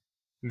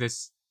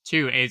this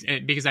too,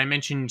 because I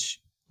mentioned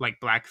like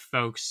black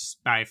folks,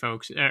 bi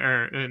folks,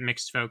 or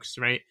mixed folks,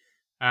 right?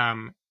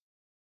 Um,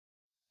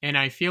 and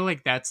I feel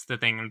like that's the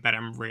thing that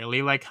I'm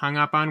really like hung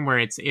up on, where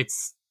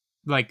it's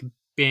like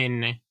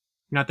been,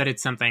 not that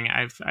it's something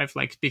I've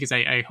liked, because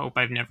I hope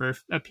I've never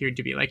appeared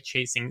to be like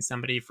chasing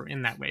somebody for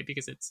in that way,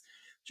 because it's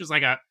just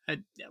like a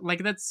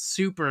like that's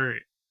super,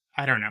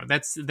 I don't know,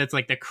 that's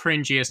like the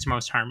cringiest,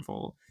 most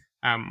harmful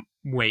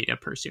way to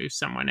pursue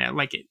someone.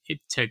 Like it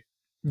to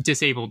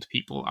disabled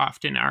people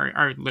often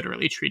are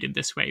literally treated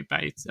this way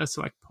by a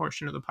select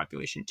portion of the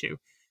population too.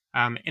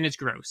 And it's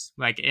gross.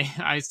 Like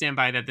I stand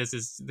by that. This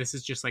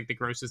is just like the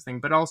grossest thing,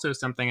 but also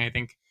something I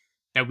think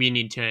that we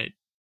need to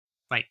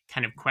like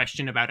kind of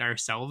question about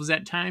ourselves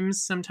at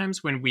times.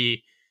 Sometimes when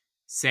we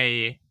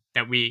say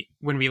that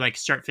when we like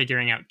start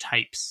figuring out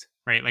types,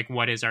 right? Like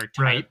what is our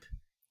Right. type?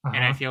 And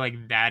I Uh-huh. feel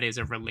like that is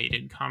a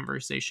related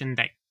conversation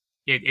that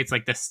it's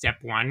like the step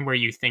one where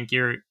you think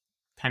you're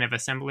kind of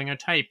assembling a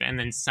type, and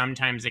then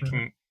sometimes it Right.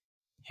 can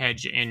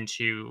hedge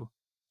into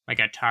like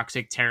a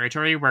toxic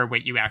territory where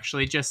what you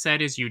actually just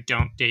said is you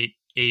don't date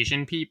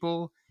Asian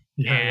people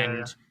Yeah. Yeah. Yeah. and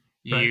Right.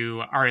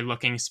 you are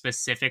looking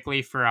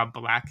specifically for a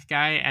black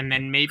guy, and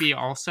then maybe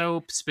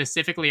also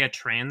specifically a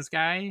trans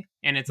guy,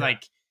 and it's Yeah.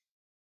 like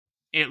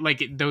it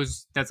like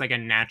those that's like a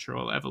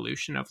natural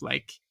evolution of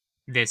like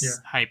Yeah. this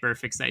hyper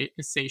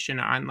fixation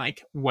on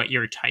like what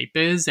your type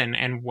is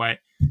and what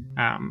Mhm.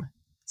 um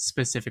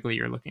specifically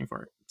you're looking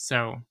for.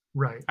 So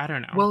Right. I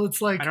don't know. Well,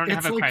 I don't have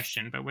it's a like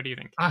question, but what do you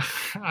think? I,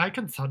 I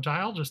can.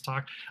 I'll just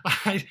talk.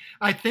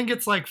 I think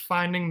it's like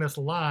finding this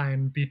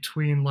line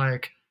between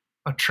like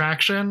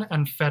attraction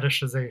and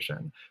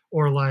fetishization,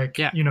 or like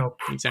Yeah,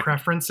 exactly.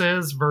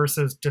 preferences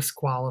versus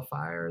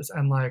disqualifiers,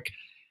 and like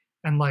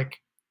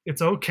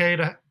it's okay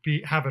to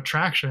be have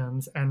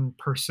attractions and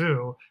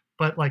pursue,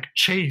 but like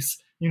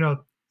chase,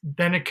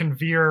 then it can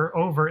veer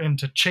over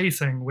into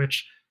chasing,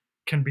 which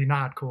can be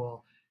not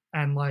cool.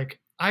 And like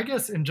I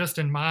guess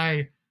in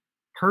my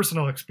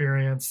personal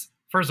experience,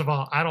 first of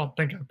all, I don't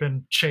think I've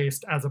been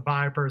chased as a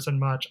bi person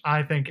much.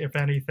 I think if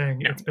anything,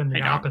 No, it's been I the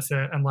don't.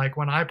 opposite. And like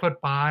when I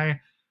put bi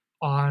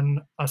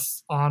on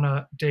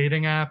a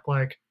dating app,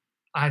 like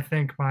I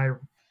think my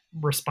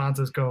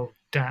responses go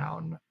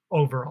down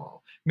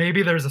overall.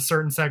 Maybe there's a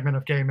certain segment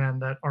of gay men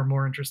that are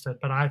more interested,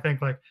 but I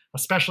think like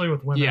especially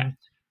with Yeah. women,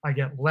 I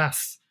get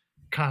less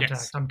contact.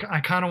 Yes. I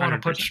kind of want to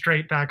put 100%.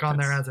 straight back on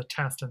there That's as a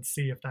test and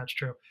see if that's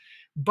true.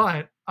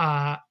 But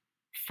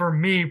for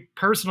me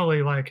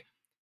personally, like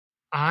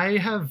I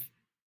have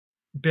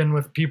been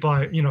with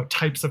people,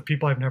 types of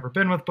people I've never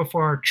been with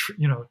before,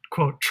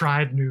 quote,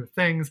 tried new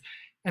things.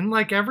 And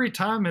like every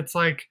time it's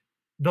like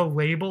the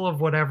label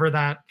of whatever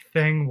that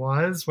thing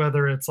was,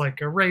 whether it's like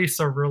a race,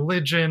 a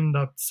religion,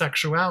 a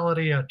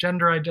sexuality, a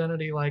gender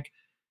identity, like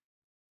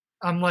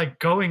I'm like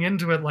going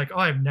into it like, oh,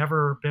 I've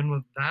never been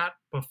with that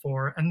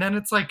before. And then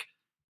it's like,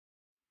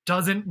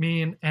 doesn't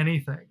mean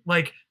anything.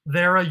 Like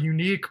they're a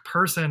unique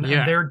person and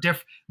yeah.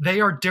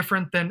 they are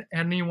different than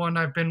anyone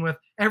I've been with.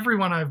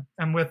 Everyone I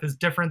am with is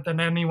different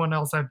than anyone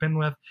else I've been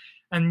with.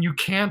 And you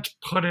can't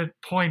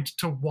point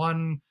to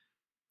one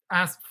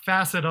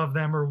facet of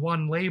them or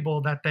one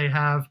label that they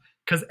have,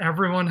 because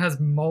everyone has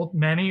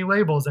many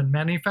labels and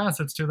many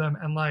facets to them.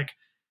 And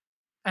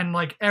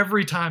like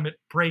every time it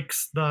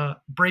breaks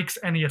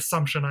any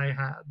assumption I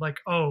had. Like,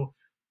 oh,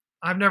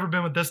 I've never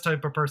been with this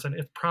type of person.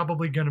 It's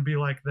probably going to be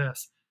like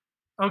this.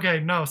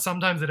 Okay, no,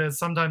 sometimes it is,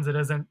 sometimes it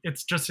isn't.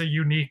 It's just a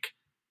unique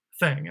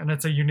thing and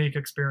it's a unique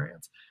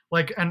experience.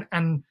 Like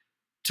and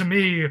to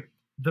me,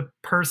 the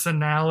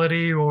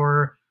personality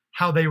or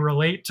how they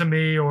relate to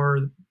me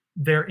or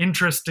their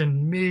interest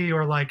in me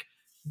or like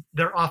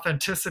their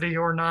authenticity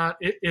or not,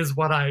 it is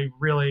what I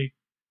really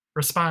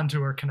respond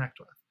to or connect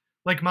with.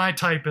 Like my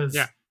type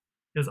Yeah.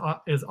 is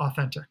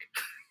authentic.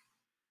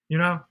 You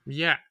know?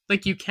 Yeah.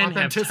 Like you can have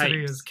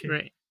Authenticity is types, key.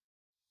 right?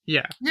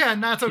 Yeah. Yeah,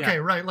 and that's Yeah. okay,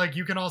 right? Like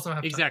you can also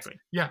have types. Exactly.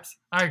 Yes,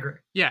 I agree.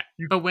 Yeah.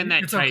 But when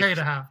that It's type okay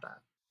to have that.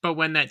 but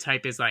when that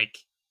type is like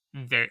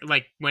very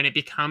like when it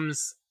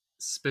becomes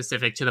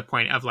specific to the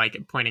point of like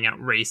pointing out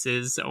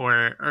races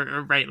or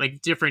right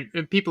like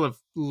different people of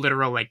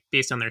literal like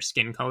based on their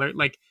skin color,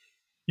 like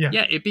Yeah.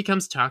 yeah, it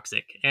becomes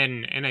toxic.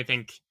 And I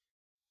think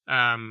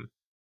um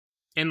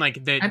and like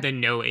And the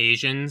no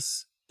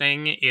Asians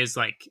thing is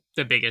like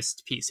the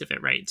biggest piece of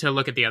it, right? To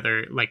look at the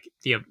other like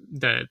the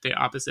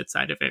opposite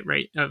side of it,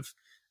 right? Of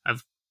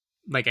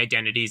like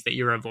identities that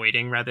you're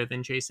avoiding rather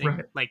than chasing.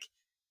 right. Like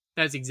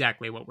That's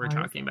exactly what we're Why is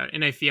talking that? about.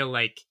 And I feel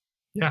like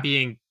Yeah.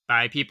 being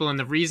bi people, and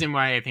the reason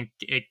why I think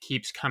it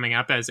keeps coming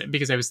up as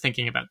because I was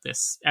thinking about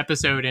this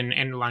episode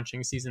and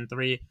launching season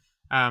 3.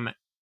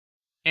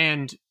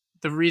 And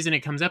the reason it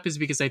comes up is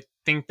because I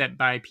think that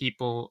bi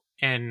people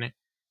and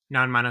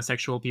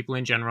non-monosexual people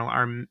in general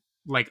are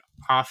like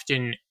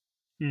often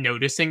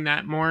noticing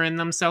that more in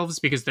themselves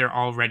because they're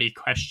already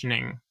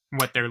questioning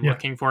what they're Yeah.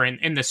 looking for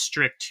in the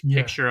strict Yeah.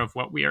 picture of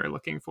what we are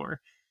looking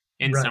for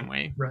in Right. some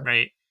way, Right.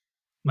 right?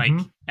 Like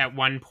Hmm. at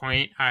one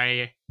point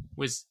I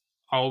was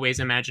always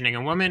imagining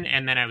a woman,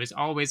 and then I was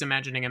always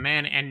imagining a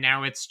man, and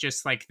now it's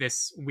just like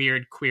this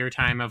weird queer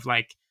time of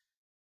like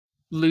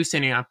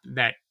loosening up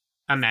that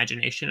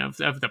imagination of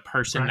the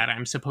person Right. that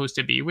I'm supposed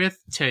to be with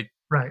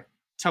Right.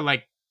 to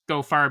like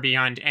go far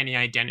beyond any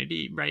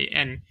identity, right?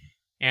 And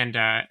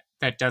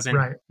that doesn't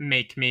Right.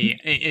 make me,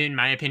 in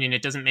my opinion,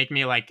 it doesn't make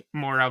me like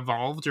more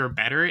evolved or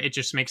better. It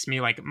just makes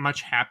me like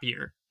much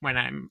happier when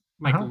I'm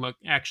like Uh-huh.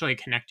 actually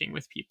connecting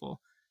with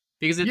people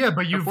because it Yeah,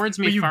 but you've affords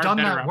me but you've far done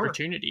better that work.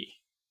 opportunity.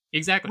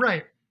 Exactly.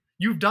 Right.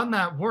 You've done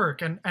that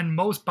work, and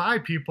most bi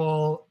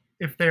people,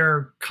 if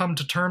they're come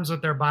to terms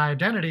with their bi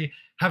identity,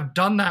 have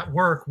done that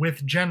work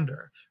with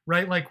gender,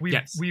 right? Like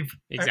Yes, we've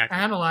exactly.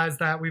 analyzed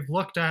that, we've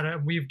looked at it,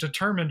 and we've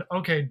determined,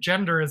 okay,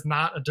 gender is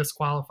not a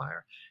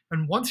disqualifier.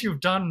 And once you've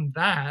done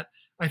that,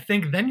 I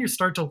think then you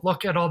start to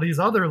look at all these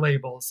other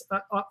labels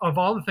of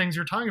all the things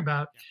you're talking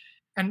about.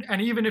 And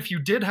even if you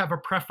did have a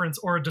preference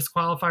or a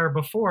disqualifier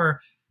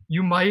before,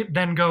 you might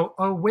then go,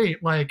 oh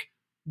wait, like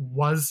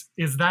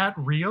is that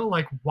real?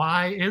 Like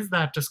why is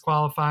that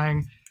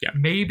disqualifying? Yeah,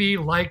 Maybe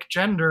like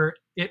gender,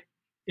 it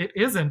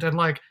isn't. And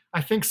like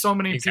I think so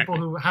many people exactly.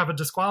 who have a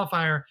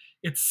disqualifier,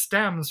 it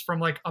stems from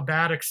like a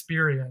bad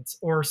experience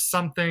or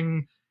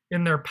something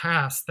in their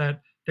past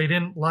that they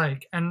didn't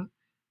like. And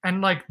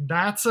like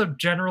that's a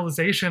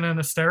generalization and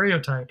a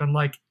stereotype. And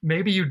like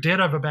maybe you did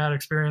have a bad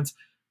experience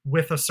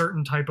with a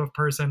certain type of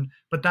person,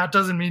 but that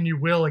doesn't mean you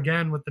will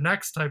again with the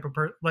next type of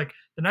like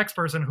the next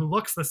person who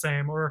looks the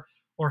same or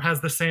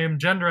has the same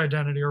gender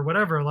identity or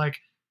whatever. Like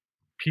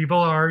people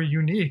are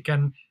unique,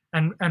 and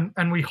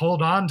we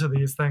hold on to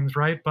these things,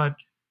 right? But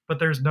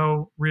there's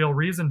no real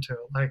reason to.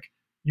 Like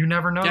you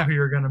never know Yeah, who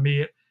you're going to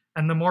meet,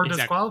 and the more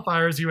exactly.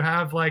 disqualifiers you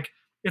have, like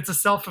it's a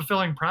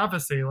self-fulfilling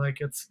prophecy. Like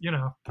it's,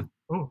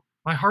 oh,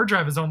 my hard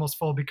drive is almost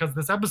full because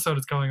this episode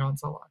is going on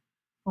so long.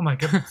 Oh my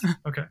goodness.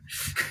 Okay.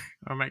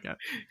 Oh my god.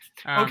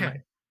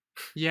 Okay.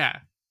 Yeah.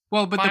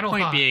 Well, but the Final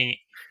point thought. being,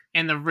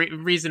 and the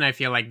reason I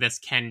feel like this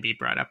can be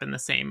brought up in the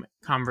same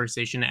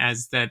conversation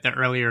as the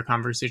earlier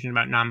conversation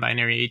about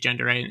non-binary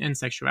gender and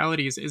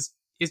sexuality is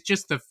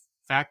just the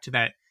fact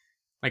that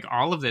like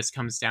all of this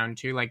comes down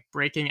to like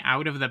breaking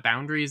out of the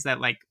boundaries that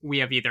like we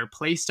have either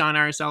placed on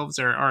ourselves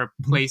or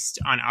Mhm. placed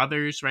on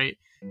others, right?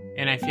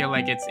 And I feel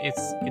like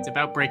it's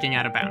about breaking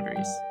out of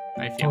boundaries.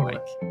 I feel Totally.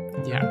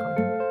 like, yeah,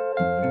 Exactly.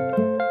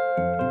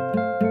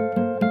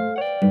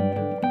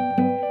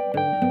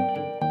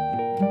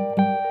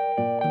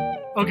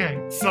 Okay,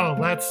 so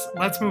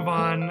let's move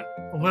on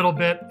a little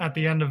bit at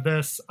the end of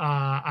this.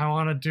 I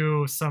want to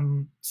do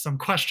some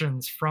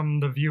questions from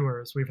the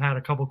viewers. We've had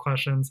a couple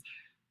questions.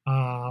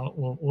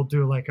 We'll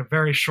do like a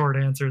very short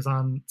answers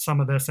on some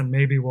of this, and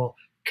maybe we'll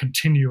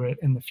continue it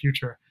in the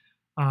future.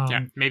 yeah.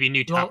 Um, Maybe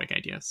new well, topic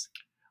ideas.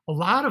 a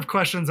lot of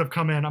questions have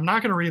come in. I'm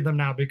not going to read them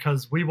now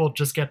because we will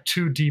just get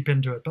too deep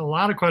into it. But a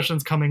lot of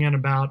questions coming in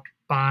about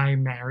bi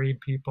married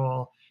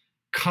people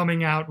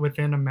coming out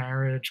within a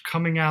marriage,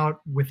 coming out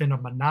within a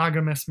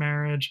monogamous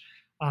marriage.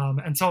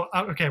 And so,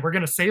 okay, we're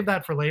going to save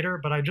that for later.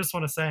 But I just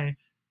want to say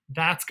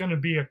that's going to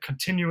be a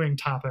continuing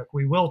topic.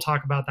 We will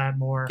talk about that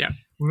more. Yeah,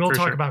 We will for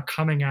talk sure. about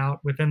coming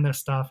out within this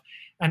stuff.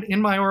 And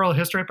in my oral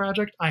history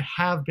project, I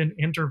have been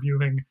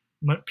interviewing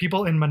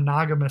people in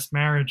monogamous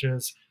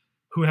marriages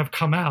who have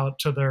come out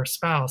to their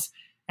spouse.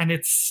 And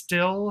it's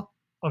still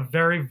a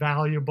very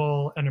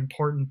valuable and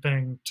important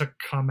thing to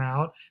come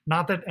out.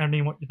 Not that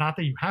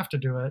you have to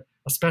do it,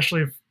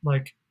 especially if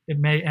like it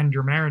may end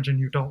your marriage and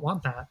you don't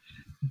want that.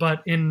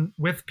 But in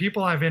with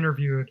people I've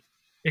interviewed,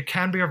 it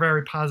can be a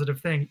very positive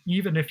thing,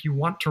 even if you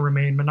want to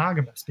remain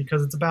monogamous,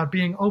 because it's about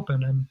being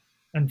open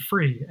and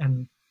free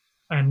and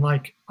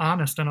like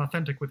honest and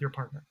authentic with your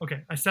partner.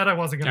 Okay, I said I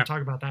wasn't going Yeah. to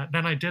talk about that.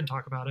 Then I did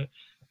talk about it.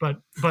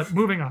 But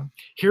moving on.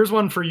 Here's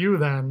one for you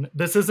then.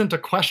 This isn't a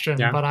question,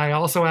 Yeah. but I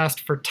also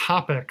asked for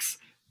topics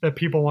that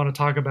people want to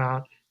talk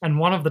about. And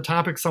one of the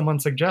topics someone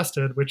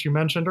suggested, which you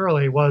mentioned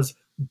early, was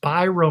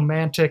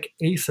biromantic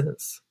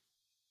aces.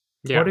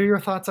 Yeah. What are your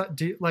thoughts on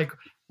like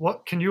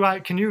what can you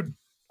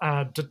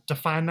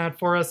define that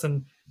for us?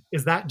 And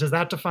does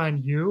that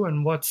define you?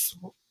 And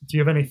do you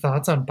have any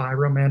thoughts on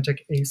biromantic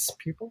ace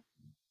people?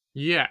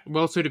 Yeah.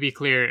 Well, so to be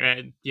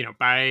clear,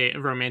 bi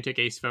romantic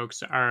ace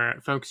folks are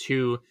folks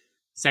who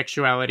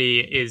sexuality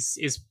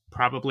is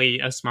probably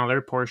a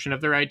smaller portion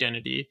of their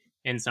identity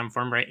in some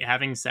form, right?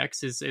 Having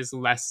sex is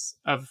less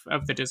of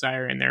the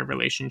desire in their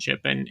relationship,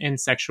 and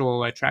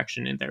sexual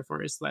attraction, and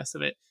therefore is less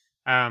of it.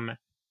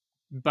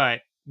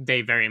 But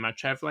they very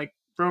much have like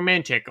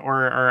romantic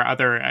or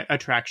other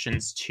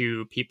attractions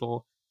to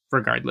people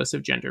regardless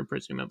of gender,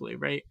 presumably,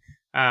 right?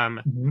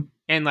 Mhm.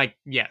 And like,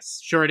 yes,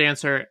 short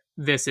answer,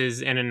 this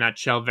is in a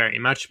nutshell very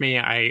much me.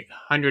 I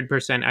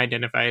 100%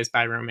 identify as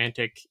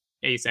biromantic,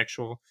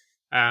 asexual.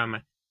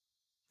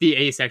 The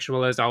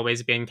asexual has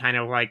always been kind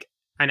of like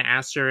an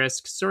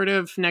asterisk sort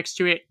of next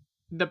to it.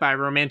 The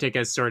biromantic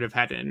has sort of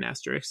had an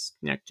asterisk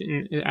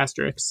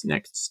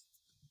next.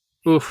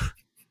 Oof.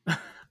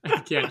 I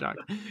can't talk.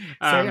 Say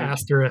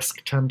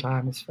asterisk 10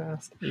 times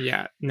fast.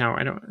 Yeah, no,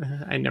 I don't.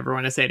 I never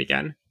want to say it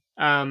again.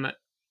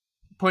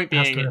 Point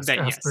being Asterisk, that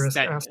yes, asterisk,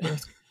 that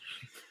asterisk.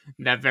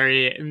 that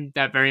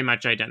very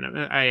much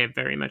identify. I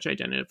very much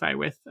identify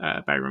with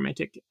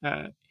biromantic,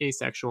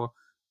 asexual.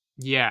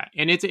 Yeah,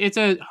 and it's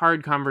a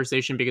hard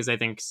conversation because I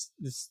think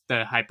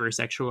the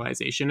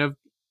hypersexualization of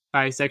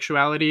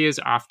bisexuality is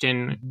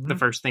often the Mhm.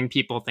 first thing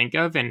people think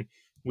of, and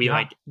we Yeah.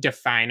 like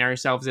define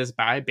ourselves as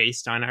bi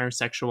based on our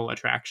sexual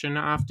attraction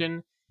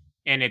often,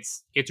 and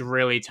it's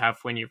really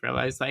tough when you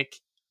realize like,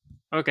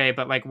 okay,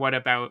 but like what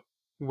about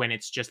when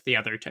it's just the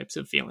other types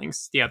of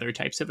feelings, the other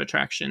types of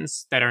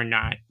attractions that are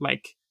not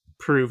like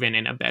proven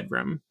in a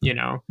bedroom, you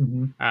know?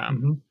 Mhm.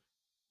 Um, Mhm.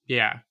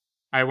 yeah,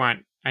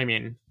 I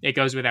mean, it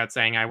goes without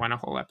saying, I want a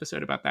whole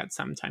episode about that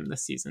sometime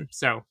this season.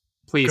 So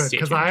please Good, stay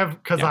because tuned.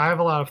 Yeah. I have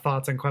a lot of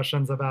thoughts and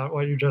questions about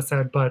what you just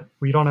said, but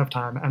we don't have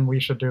time, and we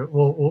should do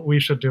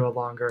a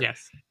longer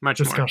Yes. Much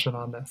more. discussion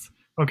on this.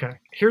 Okay,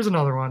 here's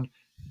another one.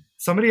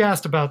 Somebody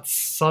asked about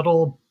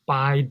subtle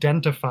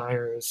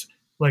bi-identifiers.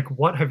 Like,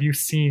 what have you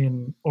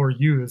seen or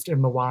used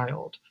in the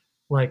wild?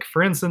 Like,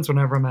 for instance,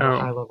 whenever I'm at a Oh,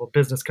 high-level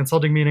business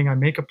consulting meeting, I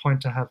make a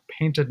point to have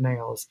painted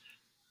nails.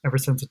 Ever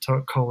since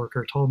a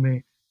coworker told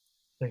me,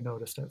 they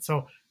noticed it.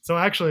 So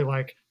actually,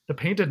 like the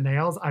painted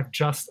nails, I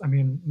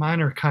mean,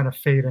 mine are kind of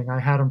fading. I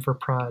had them for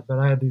Pride, but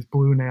I had these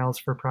blue nails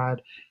for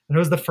Pride, and it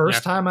was the yeah.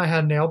 first time I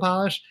had nail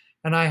polish,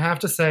 and I have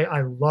to say,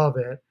 I love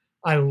it.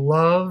 I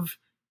love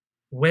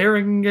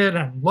wearing it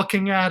and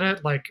looking at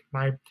it. Like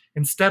my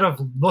instead of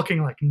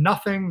looking like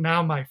nothing,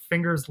 now my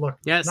fingers look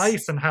Yes.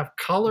 nice and have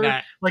color.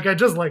 That, Like I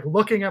just like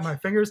looking at my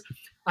fingers.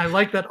 I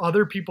like that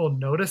other people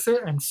notice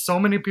it, and so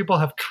many people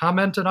have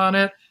commented on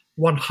it.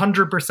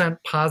 100%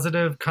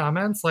 positive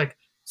comments. Like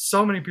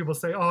so many people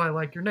say, "Oh, I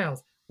like your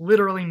nails."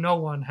 Literally, no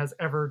one has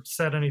ever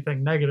said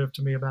anything negative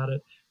to me about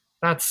it.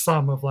 That's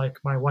some of like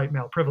my white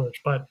male privilege,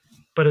 but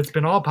it's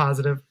been all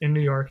positive in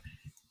New York,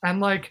 and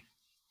like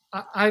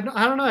I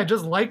don't know. I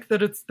just like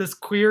that it's this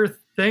queer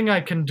thing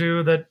I can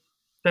do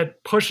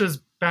that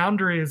pushes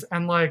boundaries,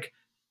 and like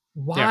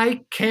yeah.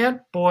 why can't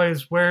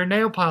boys wear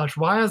nail polish?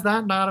 Why is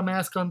that not a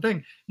masculine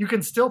thing? You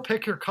can still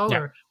pick your Yeah.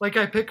 color. Like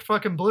I pick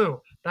fucking blue.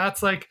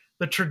 That's like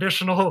the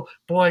traditional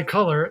boy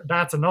color.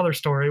 That's another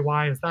story.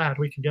 Why is that?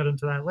 We can get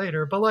into that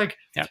later. But like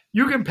Yeah.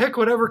 you can pick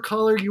whatever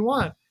color you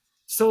want.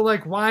 So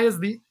like why is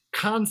the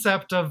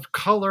concept of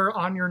color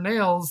on your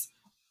nails,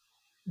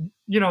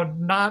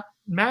 not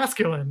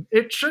masculine?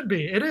 It should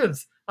be. It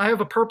is. I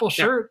have a purple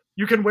Yeah. shirt.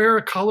 You can wear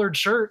a colored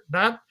shirt.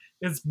 That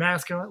is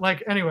masculine.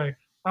 Like anyway,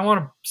 I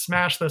want to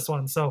smash this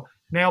one. So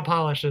nail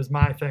polish is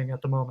my thing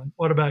at the moment.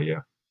 What about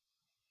you?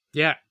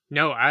 Yeah.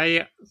 No,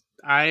 I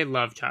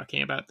love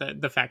talking about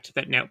the fact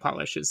that nail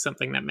polish is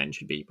something that men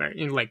should be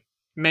wearing. Like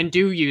men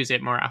do use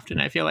it more often.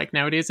 I feel like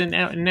nowadays, and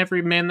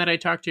every man that I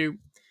talk to,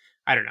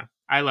 I don't know.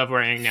 I love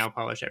wearing nail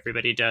polish.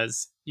 Everybody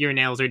does. Your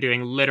nails are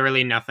doing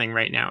literally nothing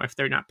right now if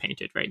they're not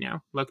painted right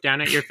now. Look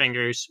down at your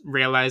fingers,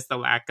 realize the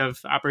lack of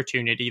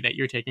opportunity that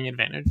you're taking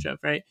advantage of,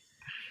 right?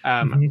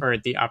 Mhm. Or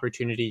the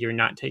opportunity you're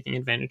not taking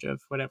advantage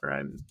of, whatever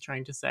I'm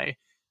trying to say.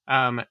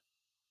 Um,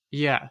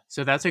 yeah,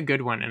 so that's a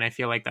good one, and I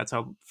feel like that's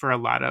for a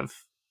lot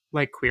of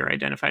like queer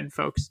identified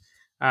folks.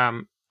 I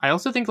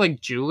also think like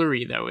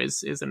jewelry though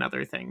is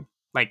another thing.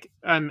 Like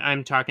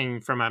I'm talking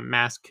from a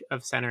mask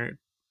of center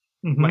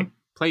like Mhm.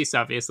 place,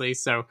 obviously.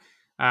 So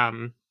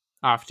um,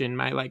 often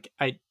my like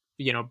bi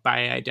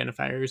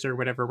identifiers or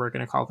whatever we're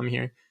gonna call them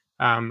here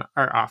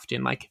are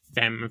often like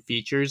femme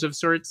features of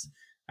sorts.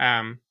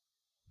 Um,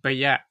 but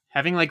yeah,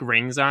 having like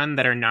rings on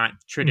that are not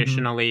Mhm.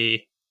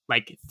 traditionally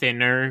like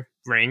thinner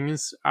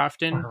rings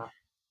often Uh-huh.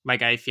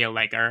 like I feel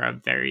like are a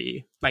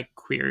very like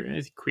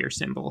queer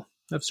symbol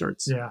of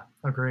sorts. Yeah,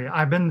 agree.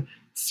 I've been Yeah,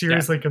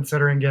 seriously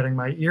considering getting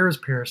my ears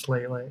pierced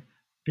lately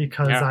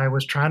because yeah. I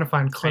was trying to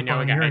find I know a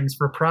clip-on guy. earrings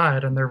for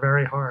Pride, and they're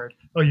very hard.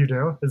 Oh, you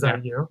do? Is Yeah,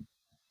 that you?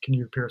 Can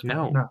you pierce my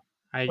no, no?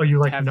 Oh, I you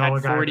like have know had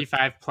a guy?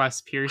 45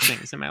 plus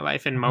piercings in my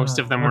life, and most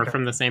of Oh, them were okay.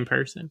 from the same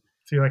person.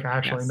 So you like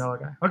actually Yes, know a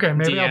guy? Okay,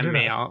 maybe I'll DM do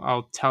me. that.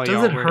 I'll tell Does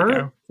y'all it where to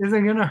hurt? go. Is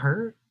it gonna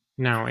hurt?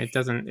 No, it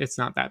doesn't. It's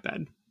not that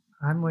bad.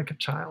 I'm like a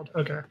child.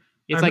 Okay,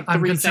 It's like I'm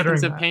 3 seconds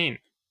considering of that. pain.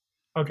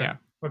 Okay, Yeah.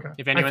 okay.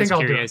 If I anyone's think I'll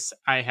do it. curious,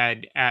 I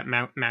had at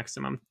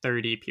maximum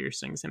 30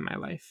 piercings in my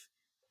life,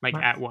 like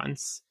Nice. at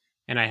once,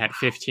 and I had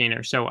 15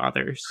 or so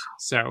others.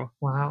 So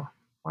Wow,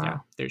 yeah,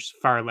 wow. there's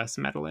far less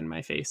metal in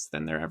my face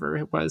than there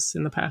ever was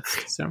in the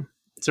past. So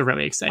it's a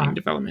really exciting Uh,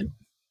 development.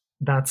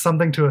 that's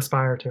something to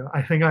aspire to.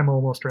 I think I'm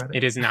almost ready.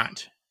 It is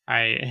not.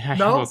 I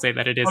will No? say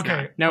that it is not.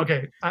 Okay, Nope.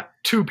 okay.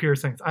 Two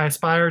piercings. I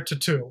aspire to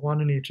two,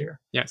 one in each ear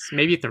Yes,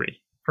 maybe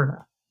three. for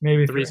now.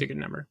 Maybe Three is three. a good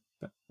number.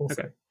 But We'll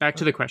see. okay, back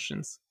to the Okay.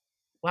 questions.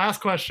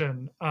 last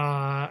question.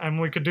 And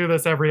we could do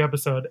this every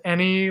episode.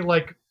 Any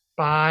like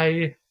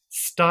bi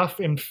stuff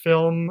in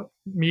film,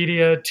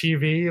 media,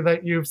 TV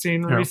that you've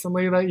seen Oh.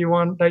 recently that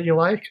you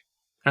like?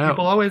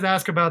 People always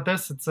ask about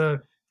this. It's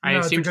a I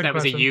it's a assumed good that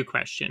was question. a you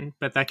question,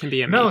 but that can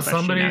be a me No, question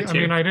somebody, now, too.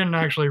 I mean, I didn't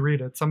actually read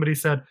it. Somebody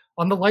said,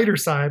 on the lighter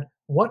side,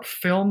 what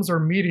films or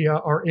media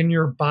are in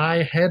your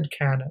bi head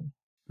canon?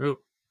 Ooh,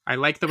 I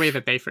like the way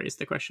that they phrased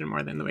the question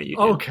more than the way you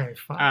did. Okay,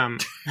 fine.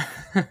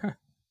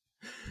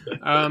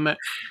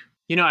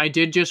 I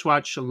did just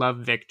watch Love,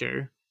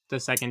 Victor, the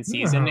second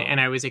season, Oh. and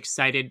I was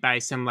excited by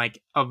some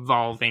like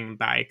evolving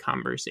bi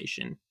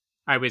conversation.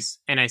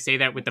 And I say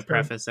that with the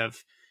preface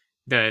of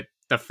the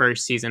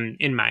first season,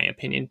 in my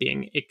opinion,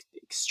 being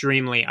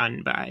extremely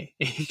unbi,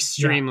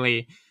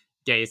 extremely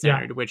gay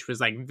centered, which was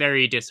like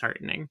very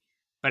disheartening.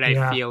 But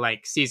I feel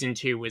like season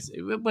 2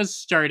 was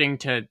starting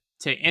to,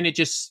 and it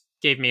just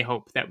gave me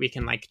hope that we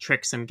can like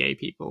trick some gay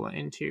people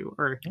into,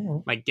 or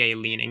like gay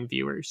leaning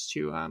viewers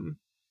to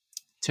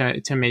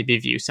maybe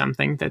view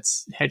something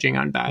that's hedging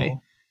on bi.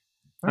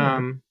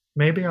 Cool.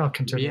 Maybe I'll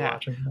continue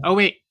watching that. Oh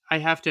wait, I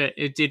have to.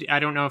 I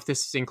don't know if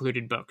this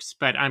included books,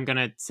 but I'm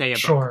gonna say a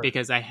book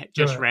because I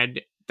just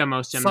read the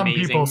most amazing. Some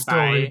people still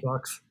read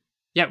books.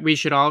 Yeah, we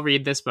should all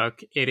read this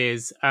book. It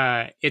is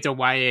it's a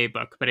YA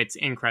book, but it's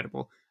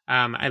incredible.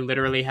 I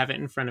literally have it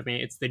in front of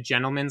me. It's The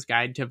Gentleman's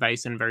Guide to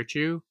Vice and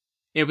Virtue.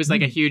 It was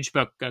like a huge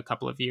book a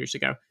couple of years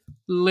ago.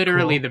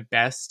 Literally the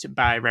best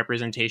bi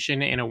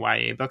representation in a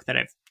YA book that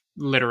I've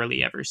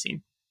literally ever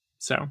seen.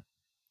 So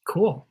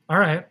cool. All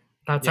right.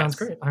 That sounds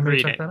great. I'm going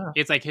to check that out.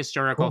 It's like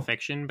historical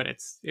fiction, but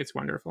it's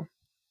wonderful.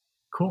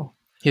 Cool.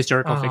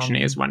 Historical fiction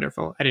is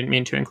wonderful. I didn't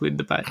mean to include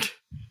the but.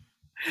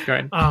 Go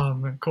ahead.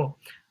 Cool.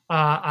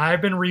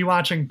 I've been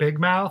rewatching Big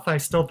Mouth. I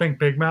still think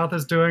Big Mouth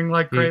is doing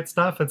like great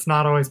stuff. It's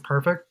not always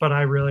perfect, but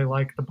I really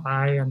like the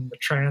bi and the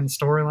trans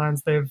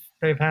storylines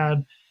they've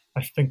had.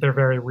 I think they're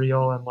very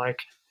real and like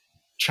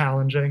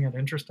challenging and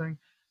interesting.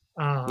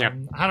 I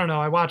don't know.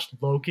 I watched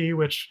Loki,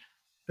 which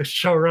the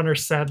showrunner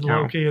said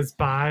Loki is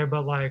bi,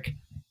 but like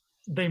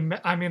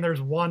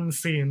there's one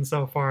scene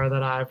so far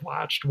that I've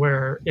watched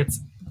where it's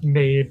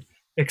made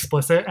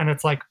explicit and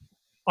it's like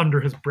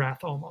under his breath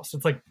almost.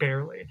 It's like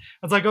barely.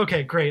 It's like,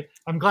 okay, great.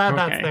 I'm glad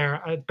that's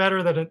there.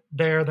 Better that it's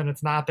there than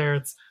it's not there.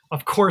 It's,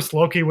 of course,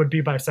 Loki would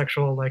be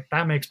bisexual. Like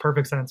that makes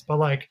perfect sense. But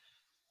like,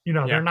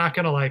 they're not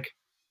going to like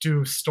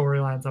do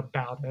storylines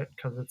about it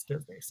because it's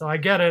Disney. So I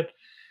get it.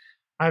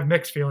 I have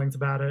mixed feelings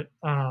about it.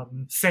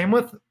 Same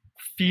with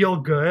Feel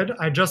Good.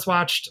 I just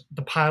watched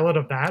the pilot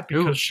of that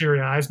because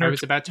Shiri Eisner. I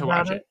was about to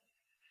watch it.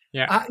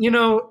 Yeah.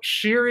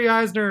 Shiri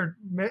Eisner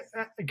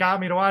got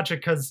me to watch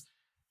it because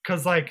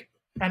like,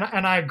 and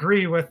I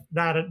agree with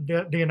that,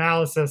 the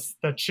analysis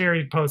that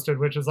Shiri posted,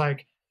 which is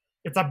like,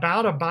 it's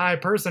about a bi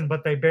person,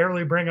 but they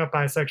barely bring up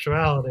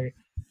bisexuality.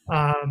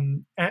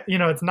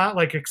 It's not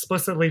like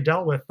explicitly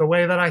dealt with the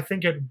way that I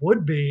think it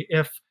would be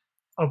if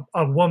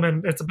a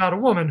woman, it's about a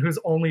woman who's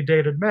only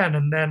dated men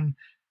and then,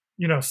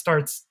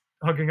 starts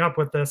hooking up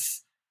with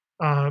this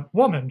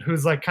woman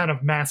who's like kind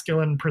of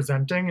masculine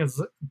presenting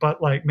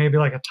but like maybe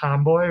like a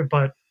tomboy,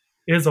 but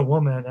is a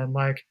woman. And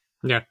like,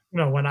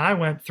 when I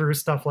went through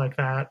stuff like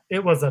that,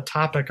 it was a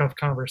topic of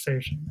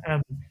conversation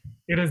and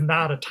it is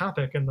not a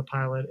topic in the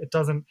pilot.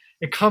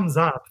 It comes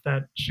up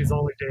that she's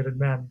only dated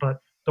men, but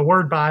the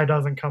word bi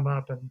doesn't come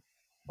up and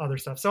other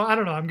stuff. So I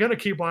don't know. I'm going to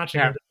keep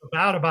watching it. It's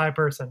about a bi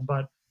person,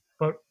 but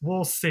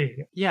we'll see.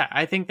 Yeah,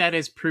 I think that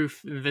is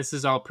proof. This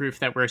is all proof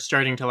that we're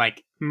starting to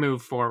like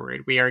move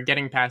forward. We are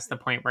getting past the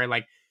point where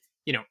like,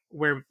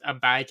 where a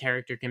bi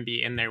character can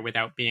be in there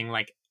without being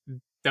like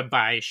the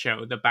bi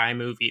show, the bi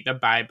movie, the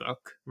bi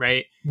book,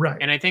 right? Right.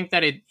 And I think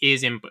that it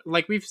is,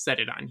 like we've said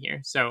it on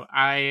here. So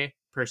I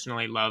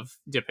personally love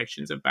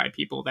depictions of bi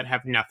people that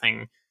have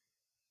nothing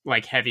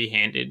like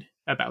heavy-handed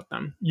about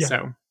them. Yeah.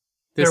 So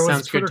this there was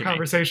sounds a Twitter good to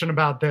conversation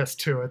about this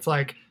too. It's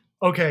like,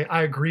 okay,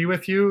 I agree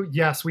with you.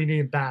 Yes, we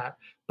need that.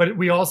 But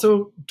we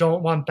also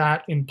don't want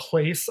that in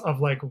place of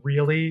like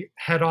really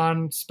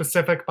head-on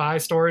specific bi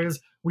stories.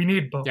 We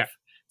need both. Yeah.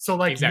 So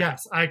like,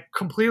 yes, I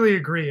completely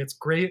agree. It's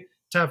great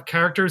to have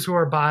characters who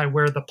are bi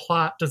where the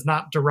plot does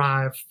not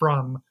derive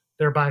from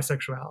their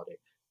bisexuality.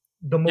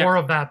 The more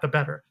of that, the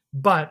better.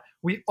 But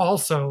we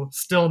also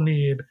still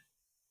need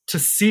to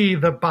see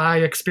the bi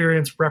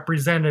experience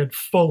represented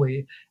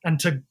fully and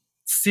to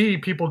see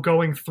people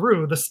going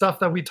through the stuff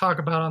that we talk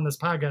about on this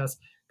podcast,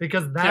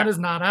 because that is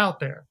not out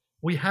there.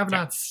 We have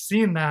not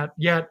seen that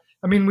yet.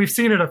 I mean, we've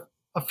seen it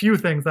a few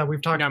things that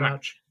we've talked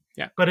about,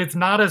 but it's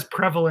not as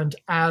prevalent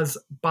as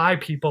bi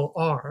people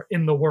are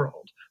in the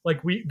world.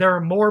 Like there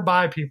are more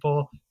bi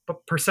people,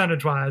 but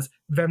percentage-wise,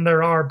 than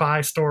there are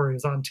bi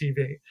stories on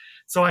TV.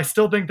 So I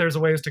still think there's a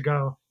ways to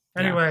go.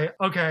 Anyway,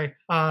 okay,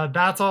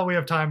 that's all we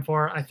have time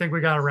for. I think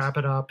we got to wrap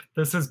it up.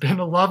 This has been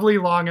a lovely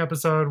long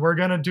episode. We're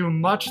going to do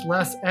much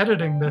less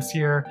editing this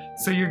year,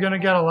 so you're going to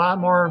get a lot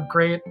more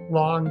great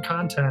long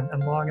content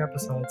and long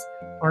episodes.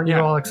 Aren't you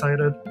all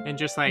excited? And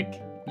just like,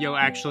 you'll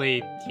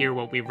actually hear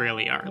what we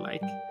really are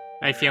like.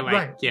 I feel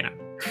like,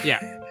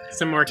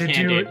 some more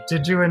candid.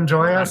 Did you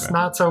enjoy us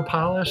not so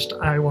polished?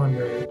 I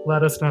wonder.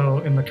 Let us know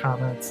in the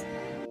comments,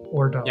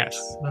 or don't. Yes.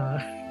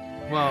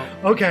 Well,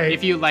 okay.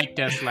 If you liked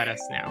us, let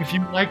us know. If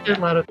you liked it,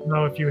 let us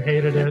know. If you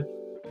hated it,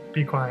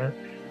 be quiet.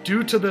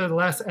 Due to the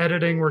less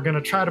editing, we're going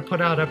to try to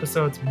put out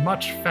episodes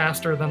much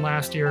faster than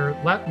last year,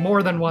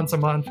 more than once a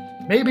month,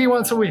 maybe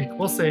once a week.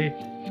 We'll see.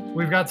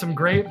 We've got some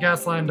great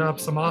guests lined up,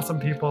 some awesome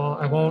people.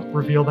 I won't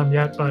reveal them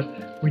yet, but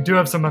we do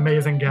have some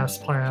amazing guests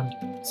planned.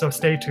 So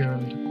stay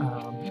tuned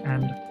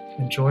and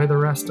enjoy the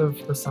rest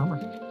of the summer.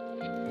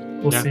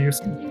 We'll see you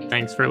soon.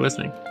 Thanks for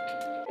listening.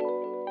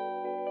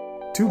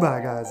 Two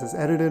Bye Guys is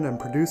edited and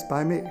produced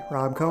by me,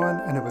 Rob Cohen,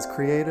 and it was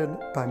created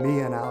by me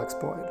and Alex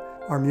Boyd.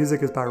 Our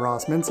music is by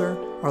Ross Mincer,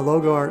 our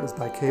logo art is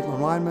by Caitlin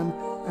Weinman,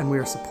 and we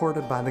are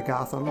supported by the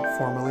Gotham,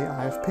 formerly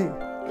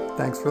IFP.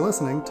 Thanks for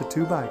listening to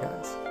Two Bye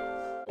Guys.